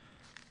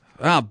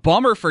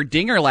 Bummer for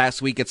Dinger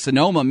last week at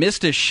Sonoma.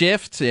 Missed his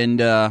shift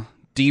and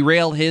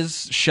derailed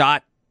his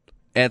shot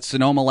at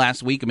Sonoma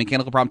last week. A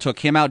mechanical problem took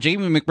him out.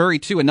 Jamie McMurray,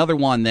 too, another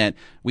one that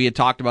we had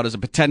talked about as a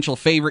potential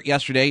favorite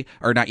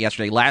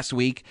last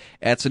week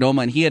at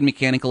Sonoma, and he had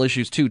mechanical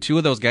issues, too. 2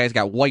 of those guys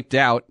got wiped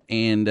out,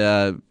 and,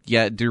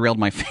 derailed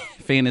my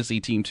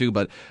fantasy team, too.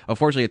 But,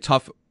 unfortunately, a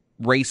tough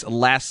race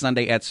last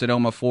Sunday at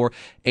Sonoma for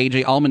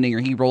AJ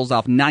Allmendinger. He rolls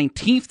off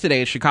 19th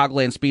today at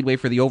Chicagoland Speedway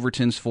for the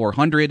Overton's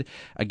 400.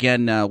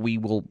 Again, we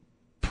will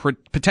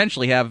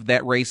potentially have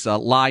that race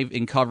live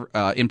in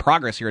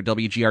progress here at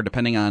WGR,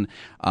 depending on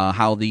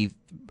how the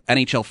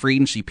NHL free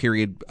agency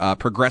period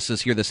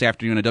progresses here this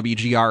afternoon at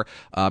WGR.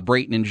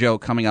 Brayton and Joe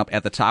coming up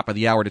at the top of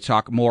the hour to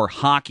talk more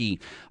hockey.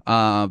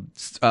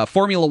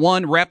 Formula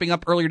One wrapping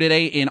up earlier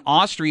today in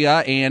Austria,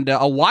 and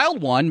a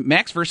wild one.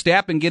 Max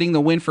Verstappen getting the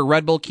win for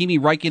Red Bull. Kimi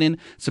Räikkönen,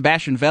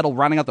 Sebastian Vettel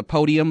rounding out the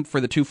podium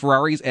for the 2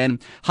 Ferraris, and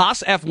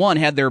Haas F1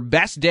 had their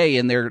best day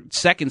in their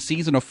second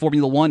season of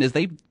Formula One as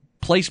they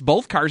placed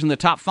both cars in the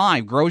top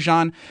 5.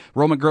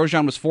 Roman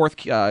Grosjean was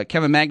 4th.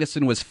 Kevin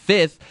Magnussen was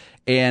 5th.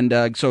 And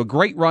so a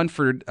great run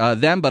for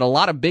them, but a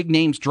lot of big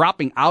names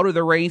dropping out of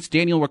the race.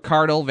 Daniel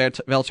Ricciardo,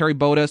 Valtteri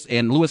Bottas,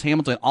 and Lewis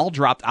Hamilton all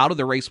dropped out of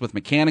the race with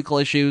mechanical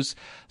issues.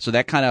 So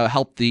that kind of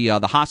helped the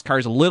Haas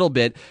cars a little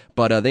bit,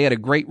 but they had a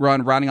great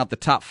run rounding out the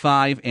top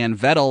 5, and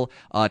Vettel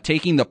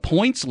taking the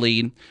points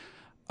lead.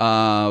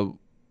 I'm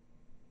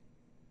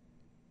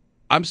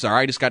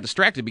sorry, I just got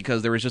distracted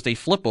because there was just a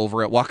flip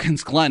over at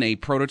Watkins Glen. A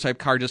prototype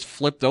car just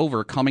flipped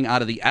over coming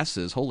out of the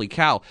S's. Holy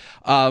cow.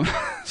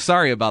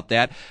 Sorry about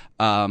that.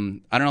 I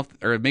don't know,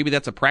 or maybe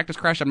that's a practice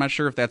crash. I'm not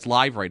sure if that's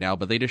live right now,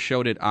 but they just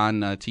showed it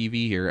on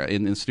TV here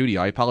in the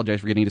studio. I apologize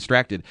for getting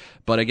distracted.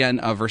 But again,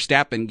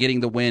 Verstappen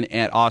getting the win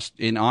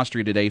in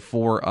Austria today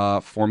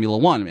for Formula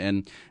One.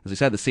 And as I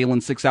said, the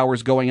Salem 6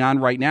 hours going on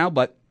right now,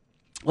 but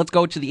let's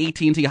go to the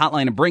AT&T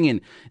hotline and bring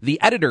in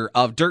the editor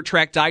of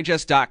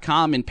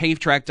DirtTrackDigest.com and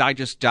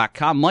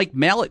PaveTrackDigest.com. Mike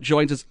Mallett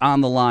joins us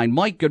on the line.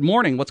 Mike, good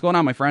morning. What's going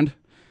on, my friend?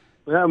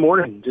 Yeah,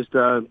 morning. Just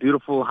a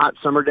beautiful, hot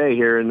summer day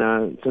here in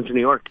Central New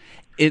York.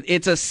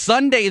 It's a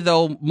Sunday,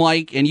 though,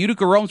 Mike, and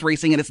Utica Rome's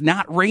racing, and it's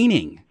not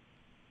raining.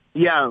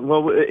 Yeah,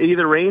 well, it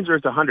either rains or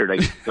it's 100. I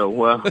guess.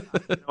 So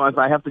if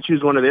I have to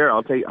choose one of there,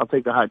 I'll take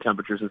the high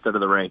temperatures instead of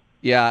the rain.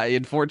 Yeah,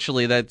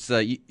 unfortunately, that's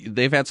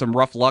they've had some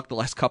rough luck the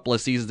last couple of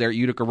seasons there at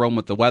Utica Rome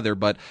with the weather,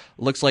 but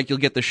looks like you'll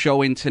get the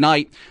show in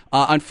tonight.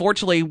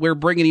 Unfortunately, we're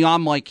bringing you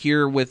on, Mike,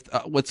 here with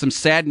some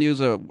sad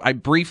news. I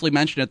briefly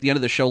mentioned at the end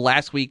of the show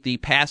last week the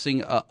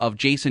passing of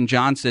Jason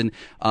Johnson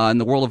in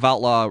the World of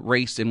Outlaw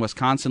race in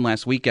Wisconsin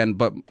last weekend.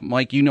 But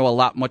Mike, you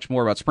know much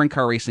more about sprint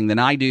car racing than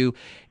I do.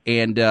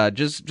 And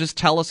just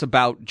tell us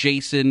about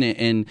Jason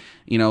and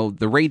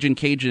the Ragin'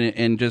 Cajun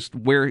and just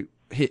where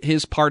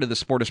his part of the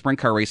sport of sprint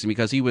car racing,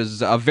 because he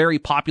was a very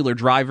popular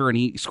driver and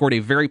he scored a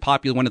very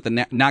popular win at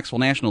the Knoxville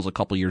Nationals a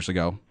couple years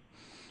ago.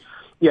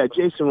 Yeah,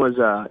 Jason was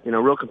a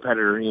real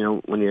competitor.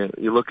 When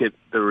you look at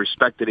the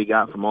respect that he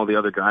got from all the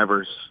other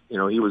drivers,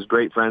 he was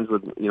great friends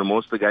with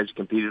most of the guys he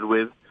competed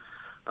with.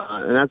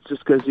 And that's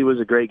just because he was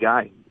a great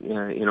guy. He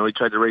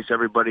tried to race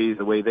everybody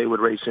the way they would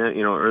race him,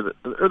 or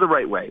the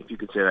right way, if you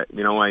could say that.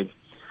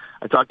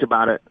 I talked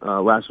about it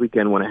last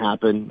weekend when it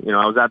happened.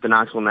 I was at the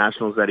Knoxville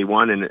Nationals that he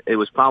won, and it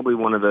was probably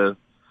one of the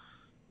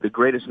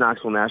greatest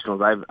Knoxville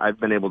Nationals I've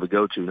been able to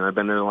go to. I've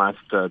been there the last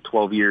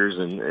 12 years,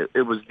 and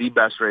it was the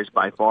best race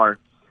by far.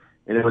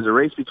 And it was a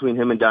race between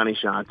him and Donnie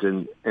Schatz,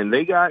 and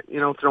they got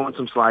throwing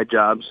some slide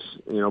jobs,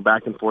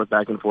 back and forth,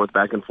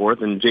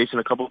 and Jason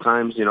a couple of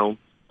times,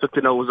 took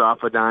the nose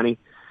off of Donnie,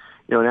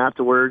 and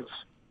afterwards,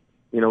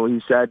 he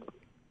said,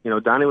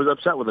 Donnie was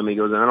upset with him. He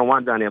goes, I don't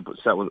want Donnie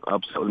upset with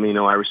me.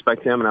 I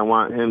respect him and I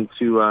want him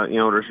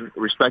to,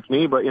 respect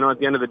me. But, at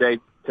the end of the day,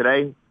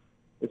 today,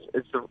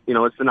 it's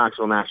the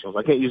Knoxville Nationals.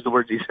 I can't use the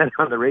words he said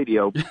on the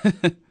radio.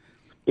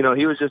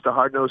 He was just a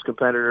hard-nosed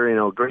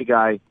competitor, great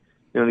guy.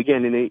 And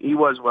again, he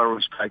was well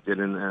respected.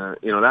 And,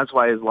 that's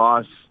why his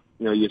loss,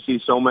 you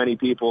see so many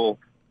people,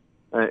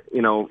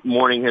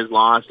 mourning his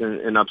loss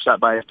and upset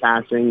by his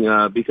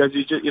passing, because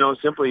he just,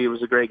 simply he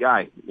was a great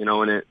guy,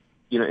 and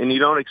and you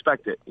don't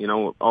expect it.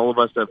 All of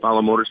us that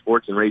follow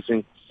motorsports and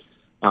racing,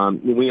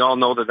 we all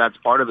know that that's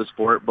part of the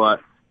sport, but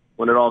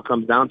when it all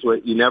comes down to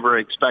it, you never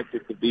expect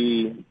it to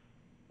be,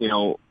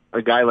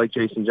 a guy like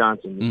Jason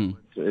Johnson.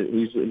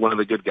 He's one of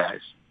the good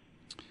guys.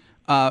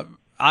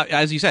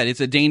 As you said, it's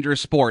a dangerous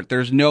sport.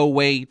 There's no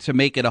way to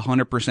make it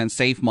 100%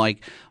 safe,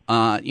 Mike.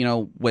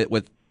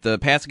 With the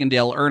passing of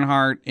Dale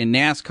Earnhardt in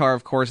NASCAR,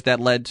 of course, that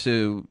led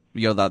to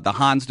the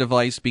Hans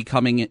device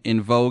becoming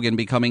in vogue and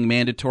becoming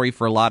mandatory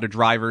for a lot of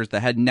drivers. The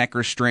head and neck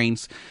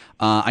restraints.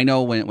 I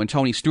know when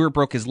Tony Stewart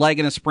broke his leg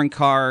in a sprint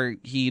car,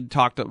 he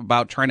talked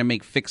about trying to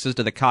make fixes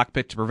to the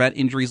cockpit to prevent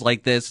injuries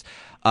like this.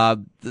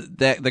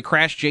 The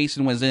crash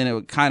Jason was in, it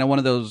was kind of one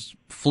of those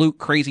fluke,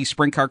 crazy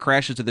sprint car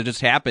crashes that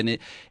just happened.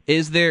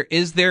 Is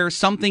there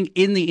something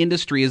in the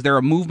industry? Is there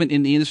a movement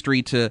in the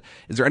industry is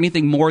there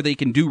anything more they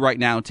can do right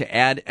now to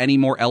add any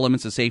more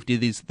elements of safety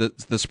to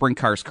the sprint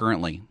cars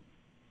currently?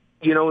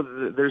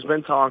 There's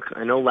been talk.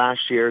 I know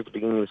last year at the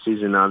beginning of the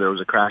season, there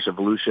was a crash at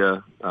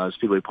Volusia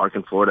Speedway Park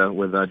in Florida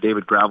with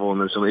David Gravel, and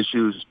there's some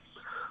issues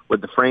with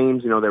the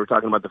frames. They were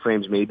talking about the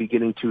frames maybe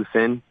getting too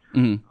thin.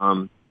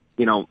 Mm-hmm.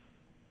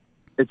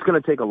 It's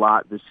going to take a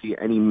lot to see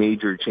any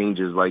major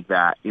changes like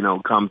that,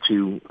 come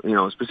to,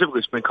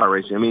 specifically sprint car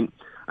racing. I mean,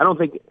 I don't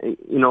think,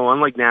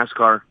 unlike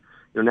NASCAR,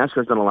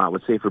 NASCAR's done a lot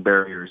with safer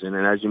barriers, and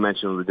as you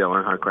mentioned, with the Dale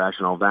Earnhardt crash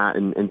and all that,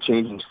 and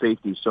changing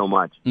safety so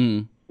much.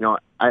 Mm.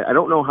 I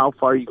don't know how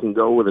far you can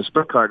go with a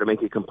sprint car to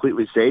make it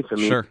completely safe. I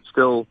mean, sure.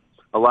 Still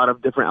a lot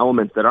of different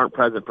elements that aren't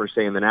present per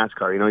se in the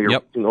NASCAR. You're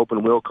racing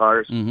open wheel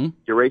cars. Mm-hmm.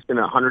 You're racing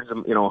at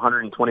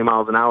 120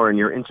 miles an hour, and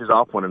you're inches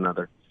off one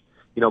another.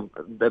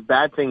 The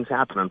bad things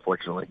happen,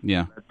 unfortunately.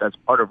 Yeah, that's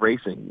part of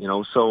racing.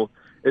 So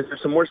is there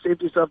some more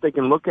safety stuff they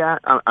can look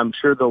at? I'm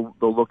sure they'll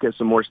look at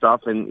some more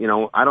stuff, and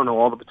I don't know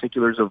all the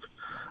particulars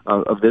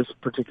of this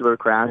particular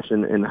crash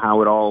and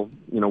how it all,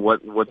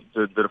 what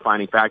the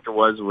defining factor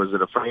was. Was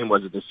it a frame?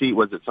 Was it the seat?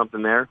 Was it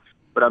something there?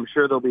 But I'm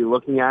sure they'll be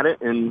looking at it,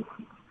 and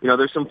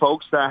there's some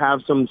folks that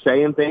have some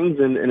say in things,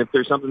 and if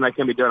there's something that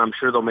can be done, I'm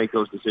sure they'll make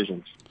those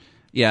decisions.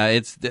 Yeah,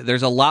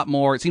 there's a lot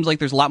more. It seems like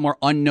there's a lot more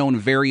unknown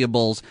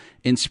variables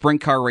in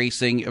sprint car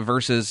racing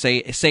versus say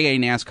a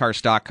NASCAR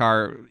stock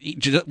car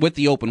with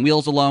the open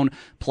wheels alone,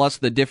 plus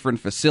the different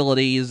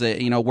facilities.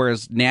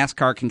 Whereas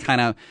NASCAR can kind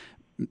of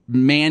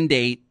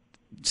mandate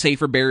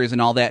safer barriers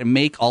and all that and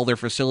make all their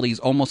facilities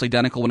almost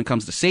identical when it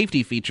comes to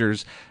safety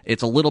features.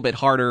 It's a little bit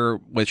harder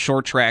with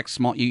short track.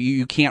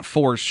 You can't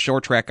force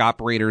short track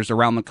operators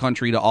around the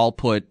country to all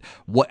put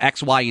what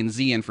X, Y, and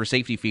Z in for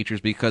safety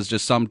features because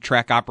just some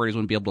track operators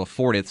wouldn't be able to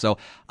afford it. So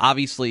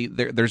obviously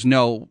there's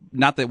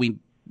not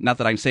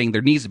that I'm saying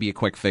there needs to be a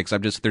quick fix.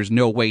 There's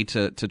no way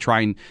to try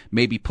and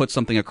maybe put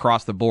something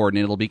across the board,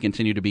 and it'll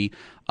continue to be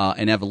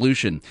an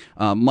evolution.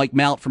 Mike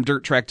Mallett from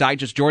Dirt Track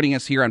Digest joining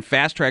us here on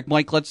Fast Track.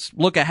 Mike, let's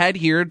look ahead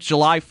here.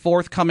 July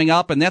 4th coming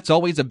up, and that's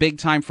always a big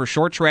time for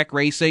short track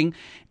racing.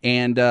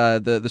 and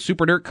the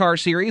Super Dirt Car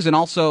Series, and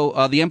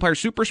also the Empire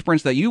Super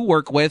Sprints that you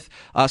work with.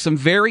 Some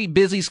very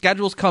busy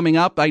schedules coming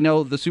up. I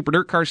know the Super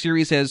Dirt Car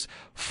Series has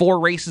 4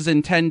 races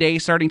in 10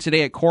 days starting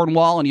today at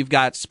Cornwall, and you've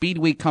got Speed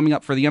Week coming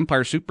up for the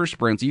Empire Super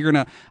Sprints.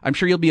 I'm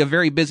sure you'll be a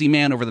very busy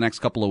man over the next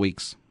couple of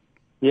weeks.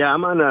 Yeah,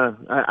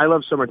 I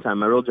love summertime.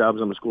 My real job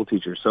is I'm a school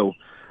teacher, so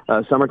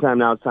summertime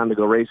now it's time to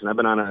go racing. I've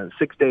been on a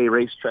 6-day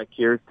race trek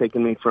here. It's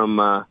taken me from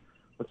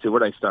let's see, where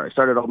did I start? I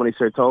started at Albany,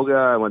 Saratoga.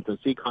 I went to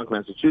Seekonk,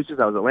 Massachusetts.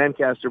 I was at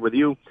Lancaster with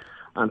you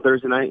on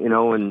Thursday night,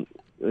 and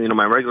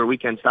my regular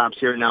weekend stops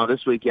here now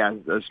this week. Yeah,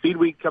 Speed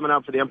Week coming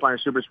up for the Empire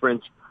Super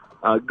Sprints.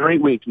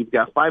 Great week. You've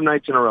got 5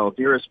 nights in a row. If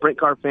you're a sprint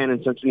car fan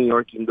in Central New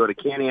York, you can go to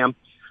Can-Am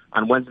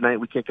on Wednesday night.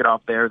 We kick it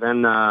off there.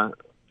 Then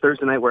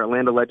Thursday night, we're at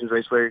Land of Legends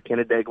Raceway,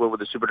 Canandaigua with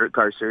the Super Dirt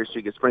Car Series. So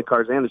you get sprint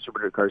cars and the Super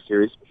Dirt Car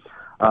Series.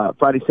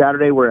 Friday,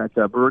 Saturday, we're at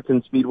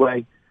Brewerton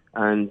Speedway,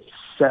 and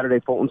Saturday,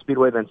 Fulton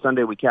Speedway. Then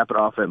Sunday, we cap it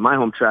off at my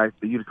home track,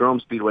 the Utica Rome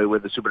Speedway,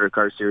 with the Super Dirt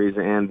Car Series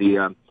and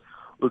the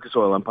Lucas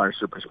Oil Empire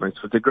Super Sprint.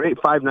 So it's a great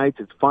 5 nights.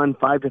 It's fun,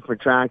 5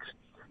 different tracks.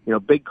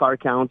 Big car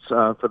counts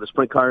for the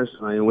sprint cars.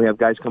 We have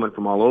guys coming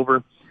from all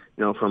over,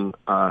 from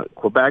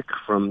Quebec,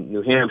 from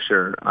New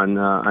Hampshire,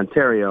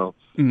 Ontario,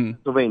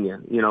 Pennsylvania.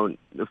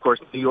 Of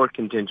course, New York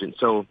contingent.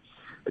 So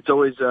it's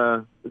always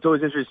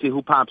interesting to see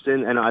who pops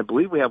in, and I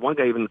believe we have one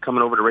guy even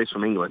coming over to race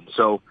from England.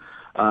 So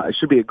it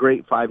should be a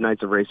great 5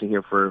 nights of racing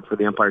here for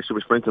the Empire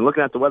Super Sprints. And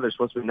looking at the weather, it's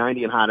supposed to be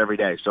 90 and hot every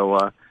day.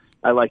 So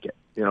I like it.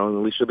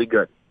 And we should be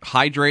good.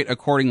 Hydrate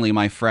accordingly,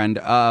 my friend.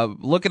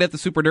 Looking at the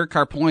Super Dirt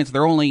Car points,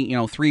 they're only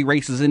 3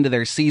 races into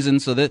their season,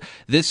 so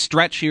this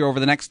stretch here over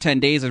the next 10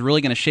 days is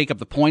really going to shake up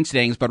the point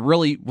standings. But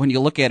really, when you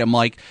look at them,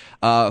 like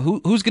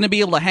who's going to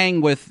be able to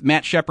hang with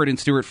Matt Shepard and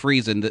Stuart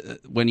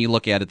Friesen when you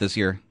look at it this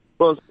year?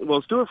 Well,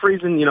 Stuart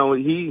Friesen,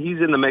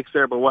 he's in the mix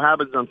there. But what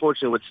happens,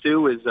 unfortunately, with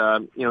Stu is,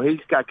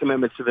 he's got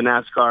commitments to the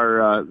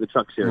NASCAR, the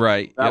Truck Series.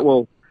 Right. That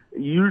will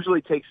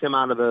usually takes him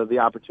out of the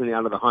opportunity,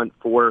 out of the hunt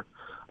for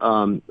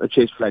a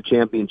chase for that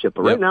championship.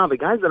 But right now, the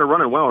guys that are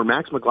running well are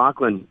Max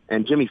McLaughlin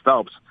and Jimmy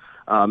Phelps.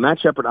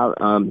 Matt Shepard,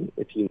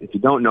 if you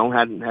don't know,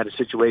 had a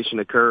situation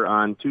occur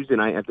on Tuesday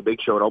night at the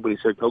Big Show at Albany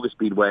Saratoga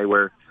Speedway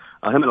where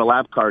him and a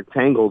lap car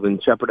tangled,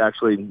 and Shepard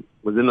actually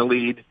was in the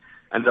lead,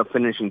 ended up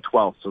finishing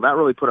 12th. So that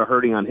really put a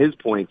hurting on his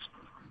points.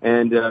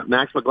 And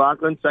Max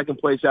McLaughlin, 2nd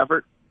place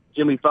effort.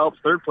 Jimmy Phelps,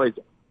 3rd place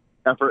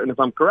effort. And if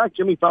I'm correct,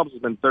 Jimmy Phelps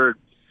has been 3rd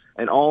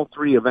in all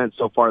 3 events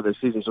so far this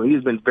season. So he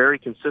has been very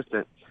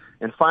consistent.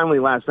 And finally,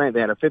 last night, they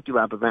had a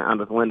 50-lap event on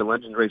the Land of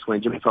Legends Raceway,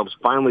 and Jimmy Phelps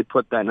finally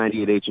put that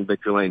 98H in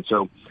victory lane.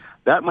 So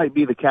that might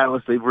be the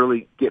catalyst they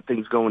really get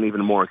things going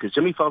even more, because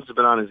Jimmy Phelps has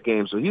been on his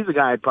game. So he's a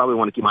guy I'd probably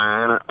want to keep my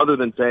eye on, other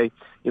than, say,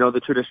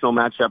 the traditional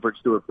Matt Shepard,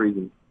 Stuart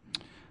Friesen.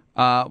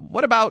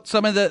 What about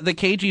some of the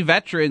KG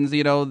veterans?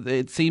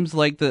 It seems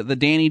like the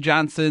Danny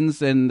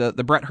Johnsons and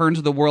the Brett Hearns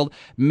of the world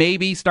may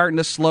be starting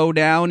to slow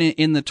down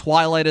in the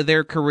twilight of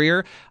their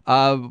career.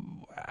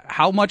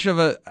 How much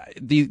of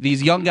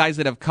these young guys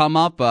that have come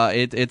up?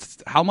 It's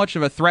how much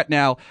of a threat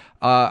now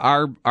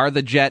are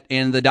the Jet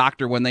and the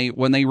Doctor when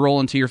they roll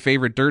into your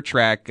favorite dirt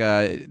track?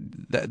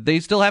 They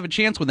still have a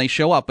chance when they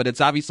show up, but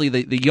it's obviously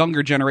the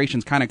younger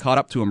generation's kind of caught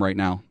up to them right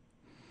now.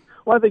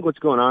 Well, I think what's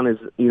going on is,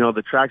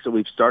 the tracks that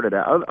we've started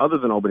at, other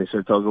than Albany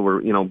Saratoga,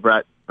 where,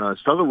 Brett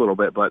struggled a little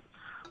bit, but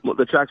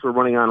the tracks we're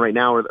running on right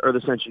now are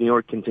the Central New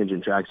York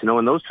contingent tracks.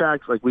 And those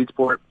tracks like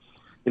Weedsport,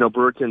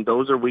 Brewerton,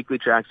 those are weekly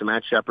tracks. And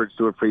Matt Shepard,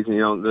 Stuart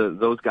Friesen,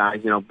 those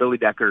guys, Billy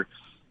Decker,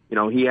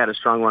 he had a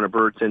strong run at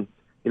Brewerton.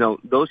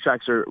 Those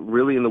tracks are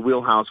really in the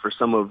wheelhouse for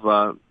some of,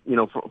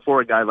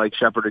 for a guy like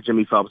Shepard or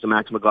Jimmy Phelps and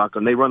Max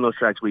McLaughlin. They run those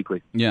tracks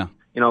weekly. Yeah.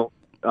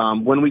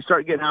 When we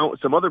start getting out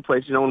some other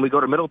places, when we go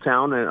to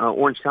Middletown and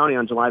Orange County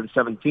on July the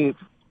 17th,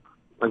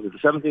 like the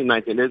 17th,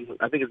 19th,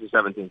 I think it's the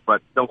 17th,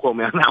 but don't quote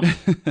me on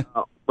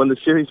that. When the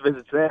series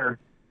visits there,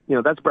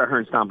 that's Brett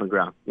Hearns' stomping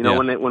ground.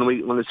 When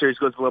the series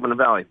goes to Lebanon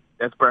Valley,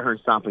 that's Brett Hearns'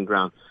 stomping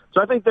ground.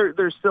 So I think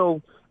they're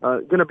still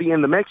going to be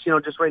in the mix.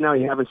 Just right now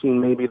you haven't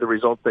seen maybe the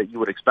results that you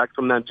would expect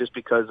from them just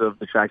because of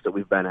the tracks that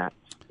we've been at.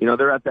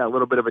 They're at that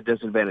little bit of a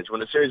disadvantage. When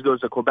the series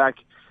goes to Quebec,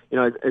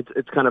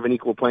 it's kind of an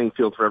equal playing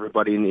field for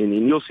everybody,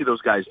 and you'll see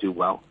those guys do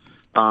well.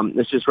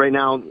 It's just right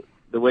now,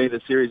 the way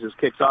the series is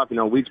kicked off,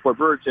 Weedsport,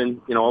 Brewerton,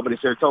 Albany,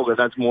 Saratoga,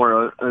 that's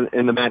more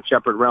in the Matt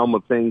Shepard realm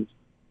of things,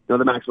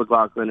 the Max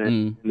McLaughlin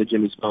and the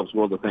Jimmy Phelps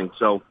world of things.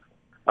 So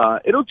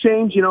it'll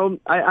change.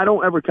 I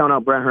don't ever count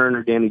out Brett Hearn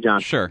or Danny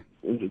Johnson. Sure.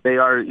 They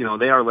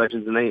are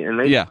legends, and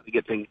they have to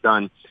get things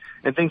done.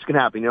 And things can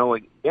happen.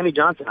 Like Danny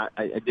Johnson,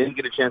 I didn't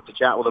get a chance to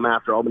chat with him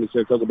after Albany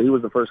Saratoga, but he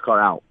was the first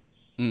car out.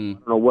 I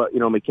don't know what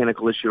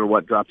mechanical issue or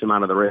what dropped him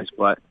out of the race,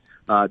 but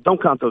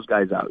don't count those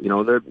guys out.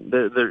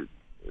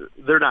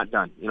 They're not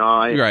done.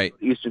 Right.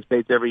 Eastern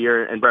States every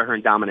year, and Brett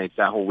Hearn dominates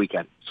that whole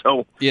weekend.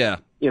 So yeah,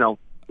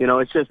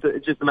 It's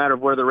just a matter of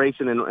where they're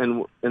racing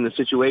and the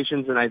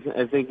situations. And I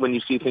think when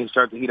you see things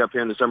start to heat up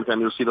here in the summertime,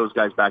 you'll see those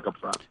guys back up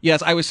front.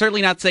 Yes, I was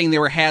certainly not saying they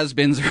were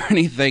has-beens or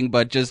anything,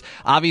 but just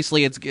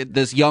obviously it's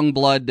this young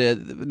blood.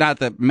 Not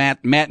that Matt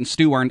and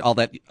Stu aren't all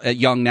that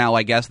young now,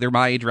 I guess. They're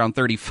my age, around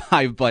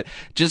 35, but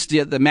just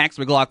the Max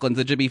McLaughlins,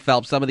 the Jimmy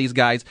Phelps, some of these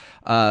guys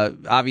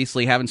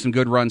obviously having some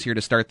good runs here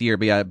to start the year.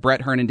 But yeah,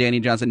 Brett Hearn and Danny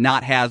Johnson,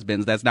 not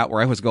has-beens. That's not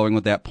where I was going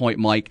with that point,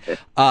 Mike.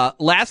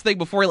 Last thing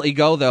before I let you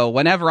go, though,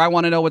 whenever I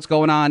want to know what's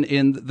going on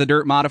in the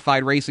dirt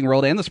modified racing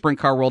world and the sprint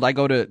car world, I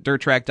go to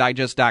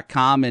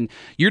DirtTrackDigest.com, and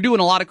you're doing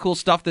a lot of cool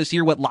stuff this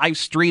year with live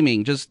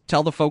streaming. Just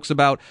tell the folks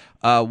about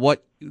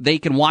what they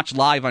can watch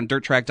live on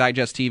Dirt Track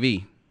Digest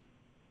TV.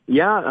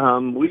 Yeah,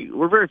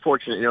 we're very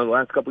fortunate. The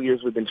last couple of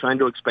years we've been trying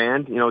to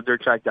expand.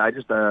 Dirt Track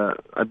Digest.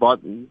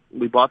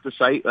 We bought the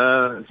site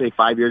say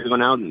 5 years ago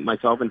now,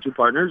 myself and two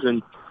partners,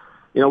 and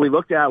we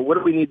looked at what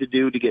do we need to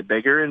do to get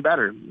bigger and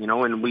better,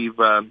 and we've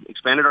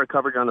expanded our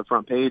coverage on the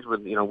front page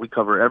with, we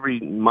cover every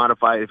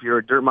modified. If you're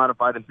a dirt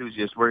modified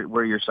enthusiast,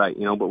 we're your site,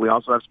 but we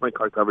also have sprint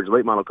car coverage,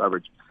 late model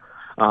coverage.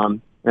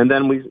 And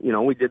then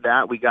we did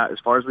that. We got as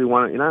far as we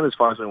want, not as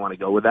far as we want to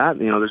go with that.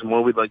 There's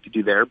more we'd like to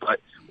do there,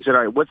 but we said,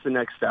 all right, what's the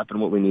next step and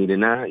what we need?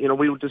 And,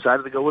 we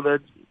decided to go with a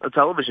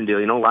television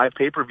deal, live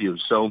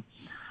pay-per-views. So,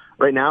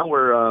 right now,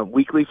 we're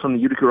weekly from the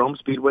Utica Rome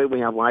Speedway.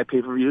 We have live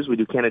pay-per-views. We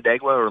do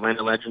Canandaigua or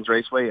Orlando Legends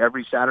Raceway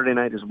every Saturday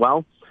night as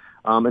well.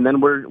 And then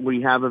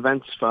we have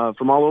events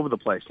from all over the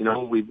place.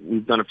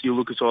 We've done a few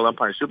Lucas Oil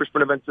Empire Super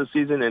Sprint events this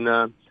season, and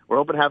we're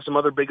hoping to have some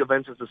other big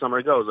events as the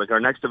summer goes. Like our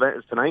next event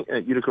is tonight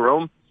at Utica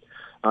Rome.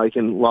 You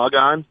can log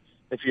on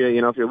if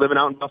you're living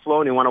out in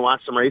Buffalo and you want to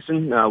watch some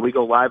racing. We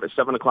go live at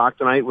 7:00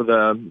 tonight with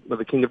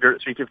the King of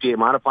Dirt 358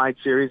 Modified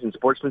Series and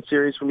Sportsman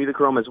Series from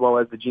Utica Rome, as well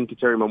as the Gene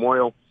Kateri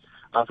Memorial.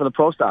 For the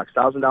Pro Stocks,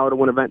 $1,000 to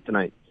win event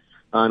tonight.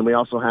 And we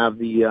also have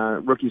the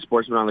Rookie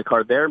Sportsman on the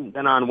card there.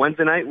 Then on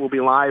Wednesday night, we'll be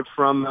live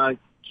from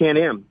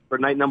Can-Am for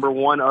night number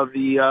 1 of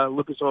the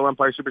Lucas Oil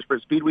Empire Super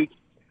Sprint Speed Week.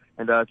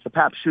 And it's the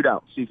PAP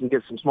Shootout. So you can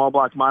get some small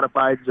block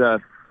modifieds,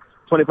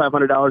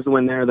 $2,500 to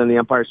win there, then the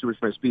Empire Super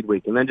Sprint Speed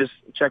Week. And then just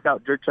check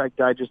out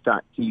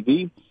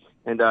DirtTrackDigest.tv,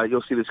 and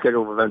you'll see the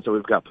schedule of events that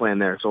we've got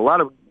planned there. So a lot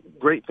of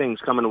great things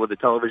coming with the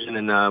television,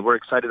 and we're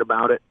excited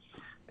about it.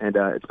 And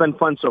it's been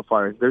fun so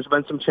far. There's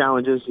been some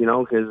challenges,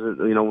 because,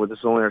 this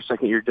is only our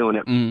second year doing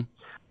it.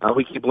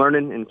 We keep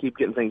learning and keep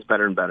getting things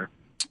better and better.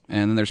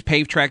 And then there's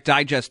Pave Track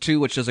Digest, too,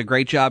 which does a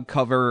great job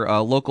cover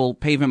local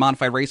pavement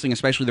modified racing,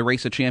 especially the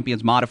Race of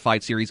Champions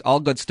Modified Series. All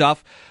good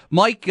stuff.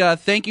 Mike,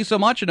 thank you so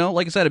much.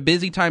 Like I said, a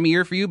busy time of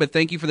year for you, but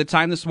thank you for the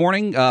time this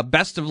morning.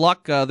 Best of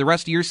luck the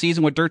rest of your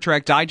season with Dirt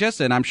Track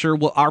Digest, and I'm sure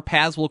our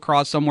paths will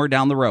cross somewhere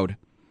down the road.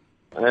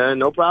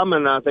 No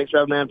problem, and thanks for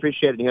having me. I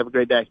appreciate it. You have a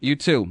great day. You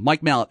too.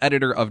 Mike Mallett,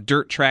 editor of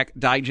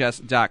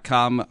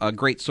DirtTrackDigest.com, a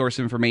great source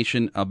of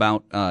information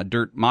about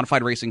dirt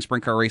modified racing,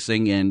 sprint car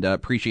racing, and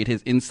appreciate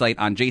his insight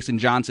on Jason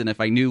Johnson.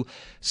 If I knew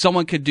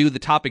someone could do the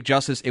topic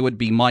justice, it would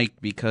be Mike,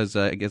 because,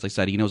 as I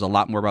said, he knows a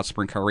lot more about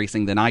sprint car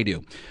racing than I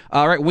do.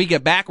 All right, when we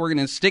get back, we're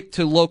going to stick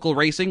to local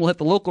racing. We'll hit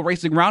the local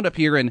racing roundup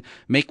here and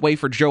make way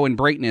for Joe and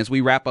Brayton as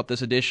we wrap up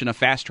this edition of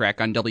Fast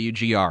Track on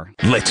WGR.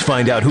 Let's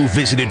find out who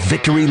visited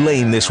Victory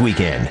Lane this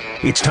weekend.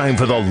 It's time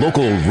for the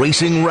local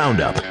racing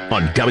roundup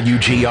on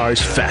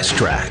WGR's Fast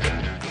Track.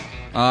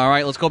 All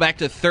right, let's go back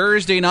to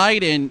Thursday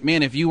night. And,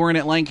 man, if you weren't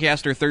at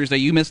Lancaster Thursday,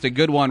 you missed a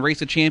good one.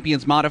 Race of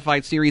Champions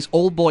Modified Series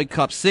Old Boy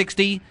Cup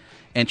 60.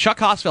 And Chuck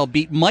Hosfeld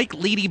beat Mike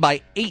Leedy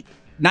by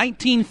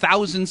 19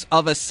 thousandths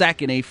of a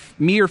second, a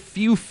mere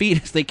few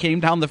feet as they came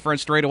down the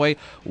front straightaway.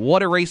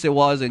 What a race it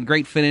was, and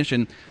great finish.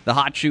 And the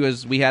hot shoe,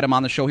 as we had him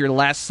on the show here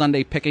last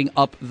Sunday, picking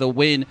up the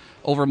win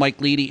over Mike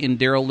Leedy and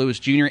Darrell Lewis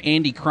Jr.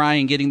 Andy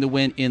Cryan getting the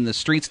win in the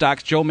Street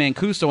Stocks. Joe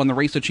Mancuso on the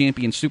Race of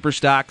Champions Super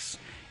Stocks.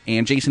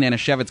 And Jason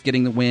Anashevitz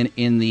getting the win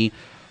in the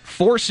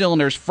Four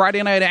Cylinders.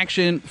 Friday night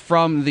action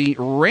from the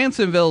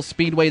Ransomville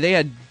Speedway. They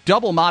had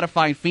double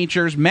modified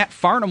features. Matt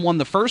Farnham won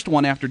the first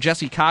one after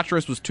Jesse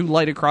Kotras was too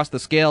light across the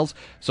scales.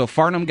 So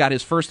Farnham got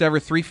his first ever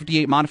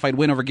 358 modified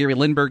win over Gary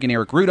Lindbergh and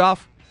Eric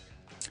Rudolph.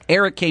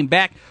 Eric came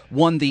back,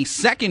 won the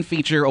second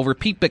feature over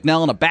Pete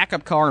Bicknell in a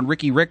backup car and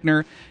Ricky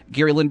Rickner.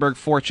 Gary Lindbergh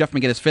fourth, Jeff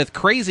McGinnis fifth.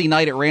 Crazy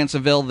night at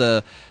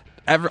Ransomville.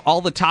 All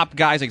the top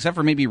guys, except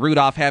for maybe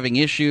Rudolph, having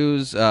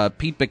issues.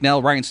 Pete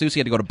Bicknell, Ryan Susi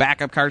had to go to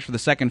backup cars for the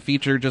second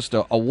feature. Just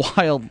a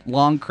wild,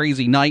 long,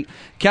 crazy night.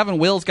 Kevin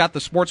Wills got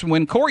the sportsman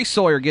win. Corey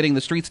Sawyer getting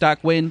the street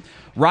stock win.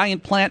 Ryan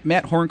Plant,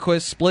 Matt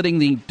Hornquist splitting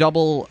the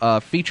double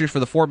features for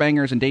the Four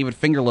Bangers, and David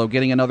Fingerlow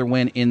getting another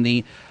win in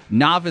the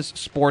novice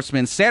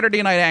sportsman.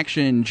 Saturday night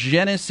action,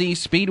 Genesee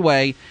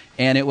Speedway,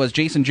 and it was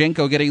Jason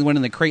Jenko getting the win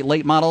in the crate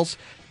late models.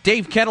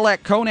 Dave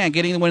Cadillac Conan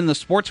getting the win in the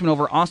sportsman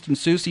over Austin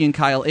Susi and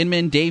Kyle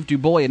Inman. Dave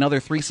Dubois,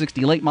 another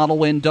 360 late model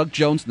win. Doug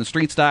Jones in the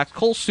street stocks.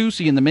 Cole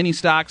Susi in the mini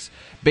stocks.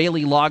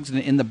 Bailey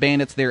Logsdon in the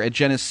Bandits there at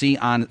Genesee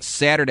on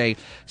Saturday.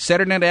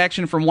 Saturday night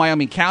action from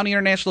Wyoming County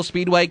International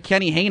Speedway.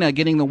 Kenny Hayna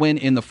getting the win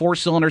in the Four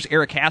Cylinders.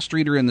 Eric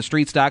Hastreeder in the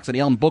street stocks, and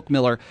Alan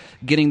Bookmiller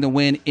getting the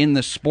win in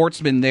the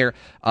sportsman there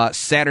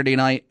Saturday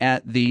night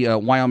at the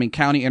Wyoming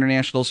County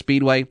International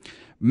Speedway.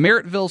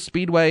 Merrittville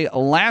Speedway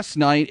last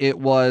night, it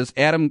was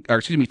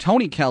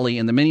Tony Kelly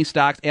in the mini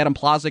stocks, Adam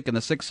Plazek in the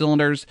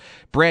 6-cylinders,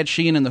 Brad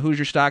Sheehan in the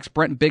Hoosier stocks,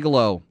 Brent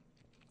Bigelow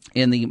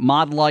in the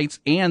Mod Lights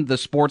and the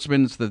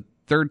Sportsman. It's the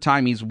third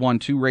time he's won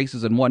 2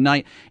 races in one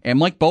night, and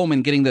Mike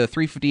Bowman getting the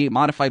 358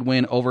 modified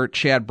win over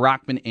Chad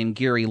Brockman and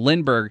Gary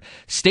Lindbergh.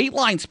 State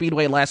Line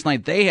Speedway last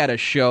night, they had a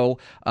show.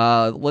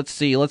 Let's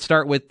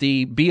start with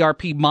the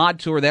BRP Mod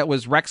Tour. That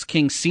was Rex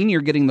King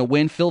Sr. getting the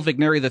win. Phil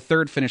Vigneri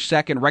III finished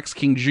second. Rex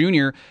King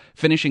Jr.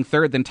 finishing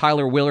third. Then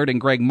Tyler Willard and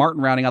Greg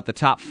Martin rounding out the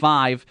top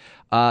 5.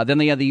 Then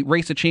they had the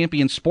Race of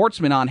Champions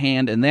Sportsman on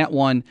hand, and that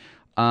one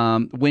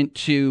went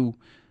to...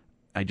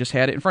 I just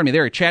had it in front of me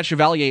there. Chad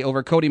Chevalier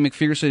over Cody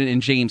McPherson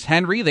and James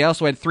Henry. They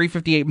also had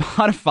 358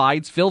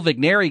 modifieds. Phil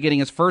Vigneri getting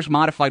his first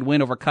modified win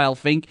over Kyle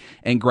Fink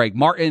and Greg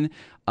Martin.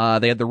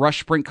 They had the Rush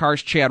Sprint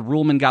Cars. Chad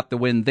Ruhlman got the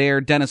win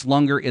there. Dennis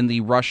Lunger in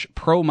the Rush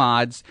Pro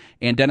Mods,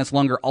 and Dennis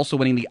Lunger also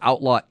winning the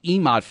Outlaw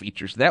E-Mod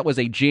features. That was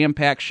a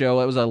jam-packed show.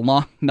 It was a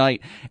long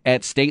night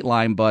at State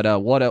Line,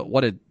 but what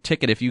a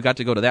ticket. If you got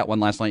to go to that one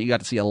last night, you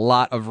got to see a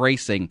lot of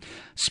racing.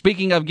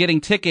 Speaking of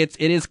getting tickets,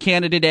 it is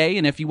Canada Day,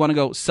 and if you want to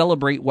go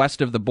celebrate west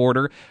of the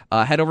border,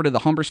 head over to the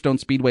Humberstone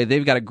Speedway.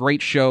 They've got a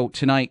great show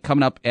tonight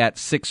coming up at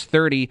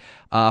 6:30.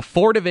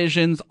 4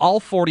 divisions, all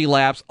 40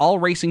 laps, all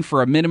racing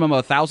for a minimum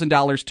of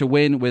 $1,000 to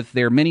win with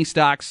their mini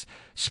stocks,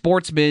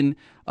 Sportsman,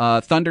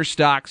 Thunder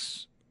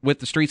stocks, with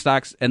the street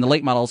stocks and the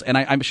late models, and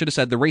I should have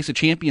said the Race of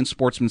Champions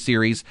Sportsman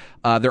Series.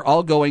 They're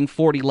all going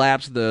 40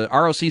 laps. The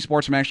ROC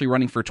Sportsman actually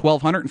running for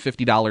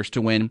 $1,250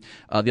 to win.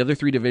 The other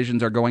 3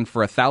 divisions are going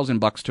for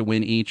 $1,000 to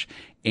win each,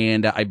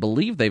 and I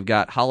believe they've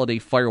got holiday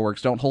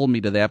fireworks. Don't hold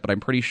me to that, but I'm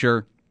pretty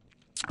sure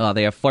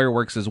they have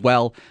fireworks as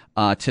well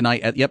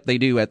tonight. They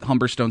do at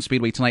Humberstone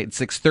Speedway tonight at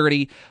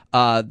 6:30.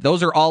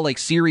 Those are all like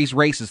series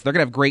races. They're going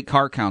to have great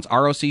car counts.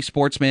 ROC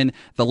Sportsman,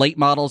 the late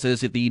models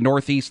is at the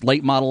Northeast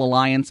Late Model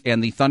Alliance,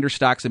 and the Thunder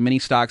Stocks and Mini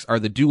Stocks are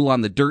the Duel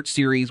on the Dirt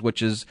series,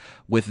 which is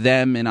with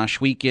them in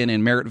Ohsweken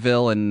and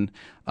Merrittville and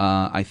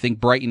I think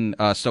Brighton.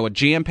 So a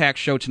jam-packed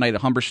show tonight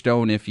at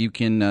Humberstone. If you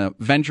can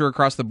venture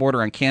across the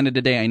border on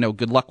Canada Day, I know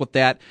good luck with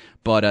that.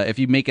 But if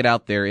you make it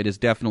out there, it is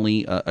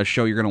definitely a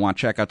show you're going to want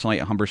to check out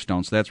tonight at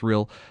Humberstone. So that's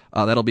real.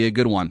 That'll be a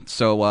good one.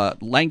 So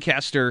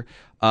Lancaster,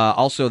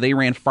 also they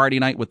ran Friday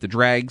night with the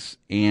drags,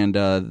 and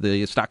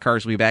the stock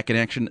cars will be back in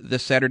action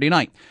this Saturday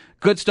night.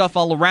 Good stuff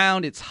all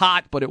around. It's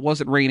hot, but it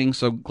wasn't raining,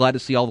 so glad to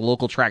see all the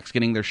local tracks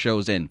getting their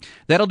shows in.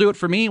 That'll do it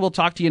for me. We'll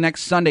talk to you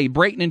next Sunday.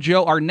 Brayton and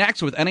Joe are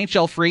next with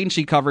NHL free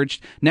agency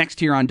coverage next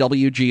here on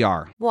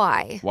WGR.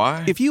 Why?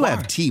 If you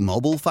have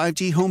T-Mobile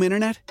 5G home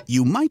internet,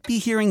 you might be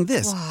hearing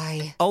this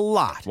Why? a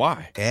lot.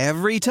 Why?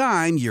 Every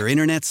time your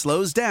internet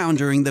slows down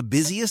during the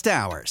busiest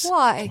hours.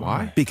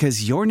 Why?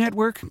 Because your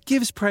network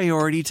gives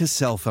priority to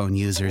cell phone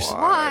users.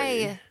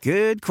 Why?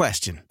 Good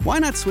question. Why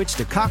not switch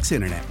to Cox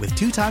Internet with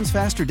 2 times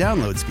faster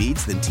download speeds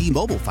than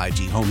T-Mobile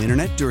 5G home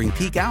internet during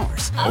peak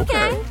hours?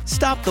 Okay.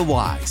 Stop the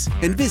whys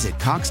and visit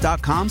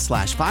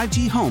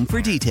cox.com/5G home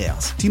for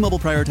details. T-Mobile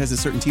prioritizes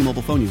certain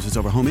T-Mobile phone users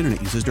over home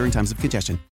internet users during times of congestion.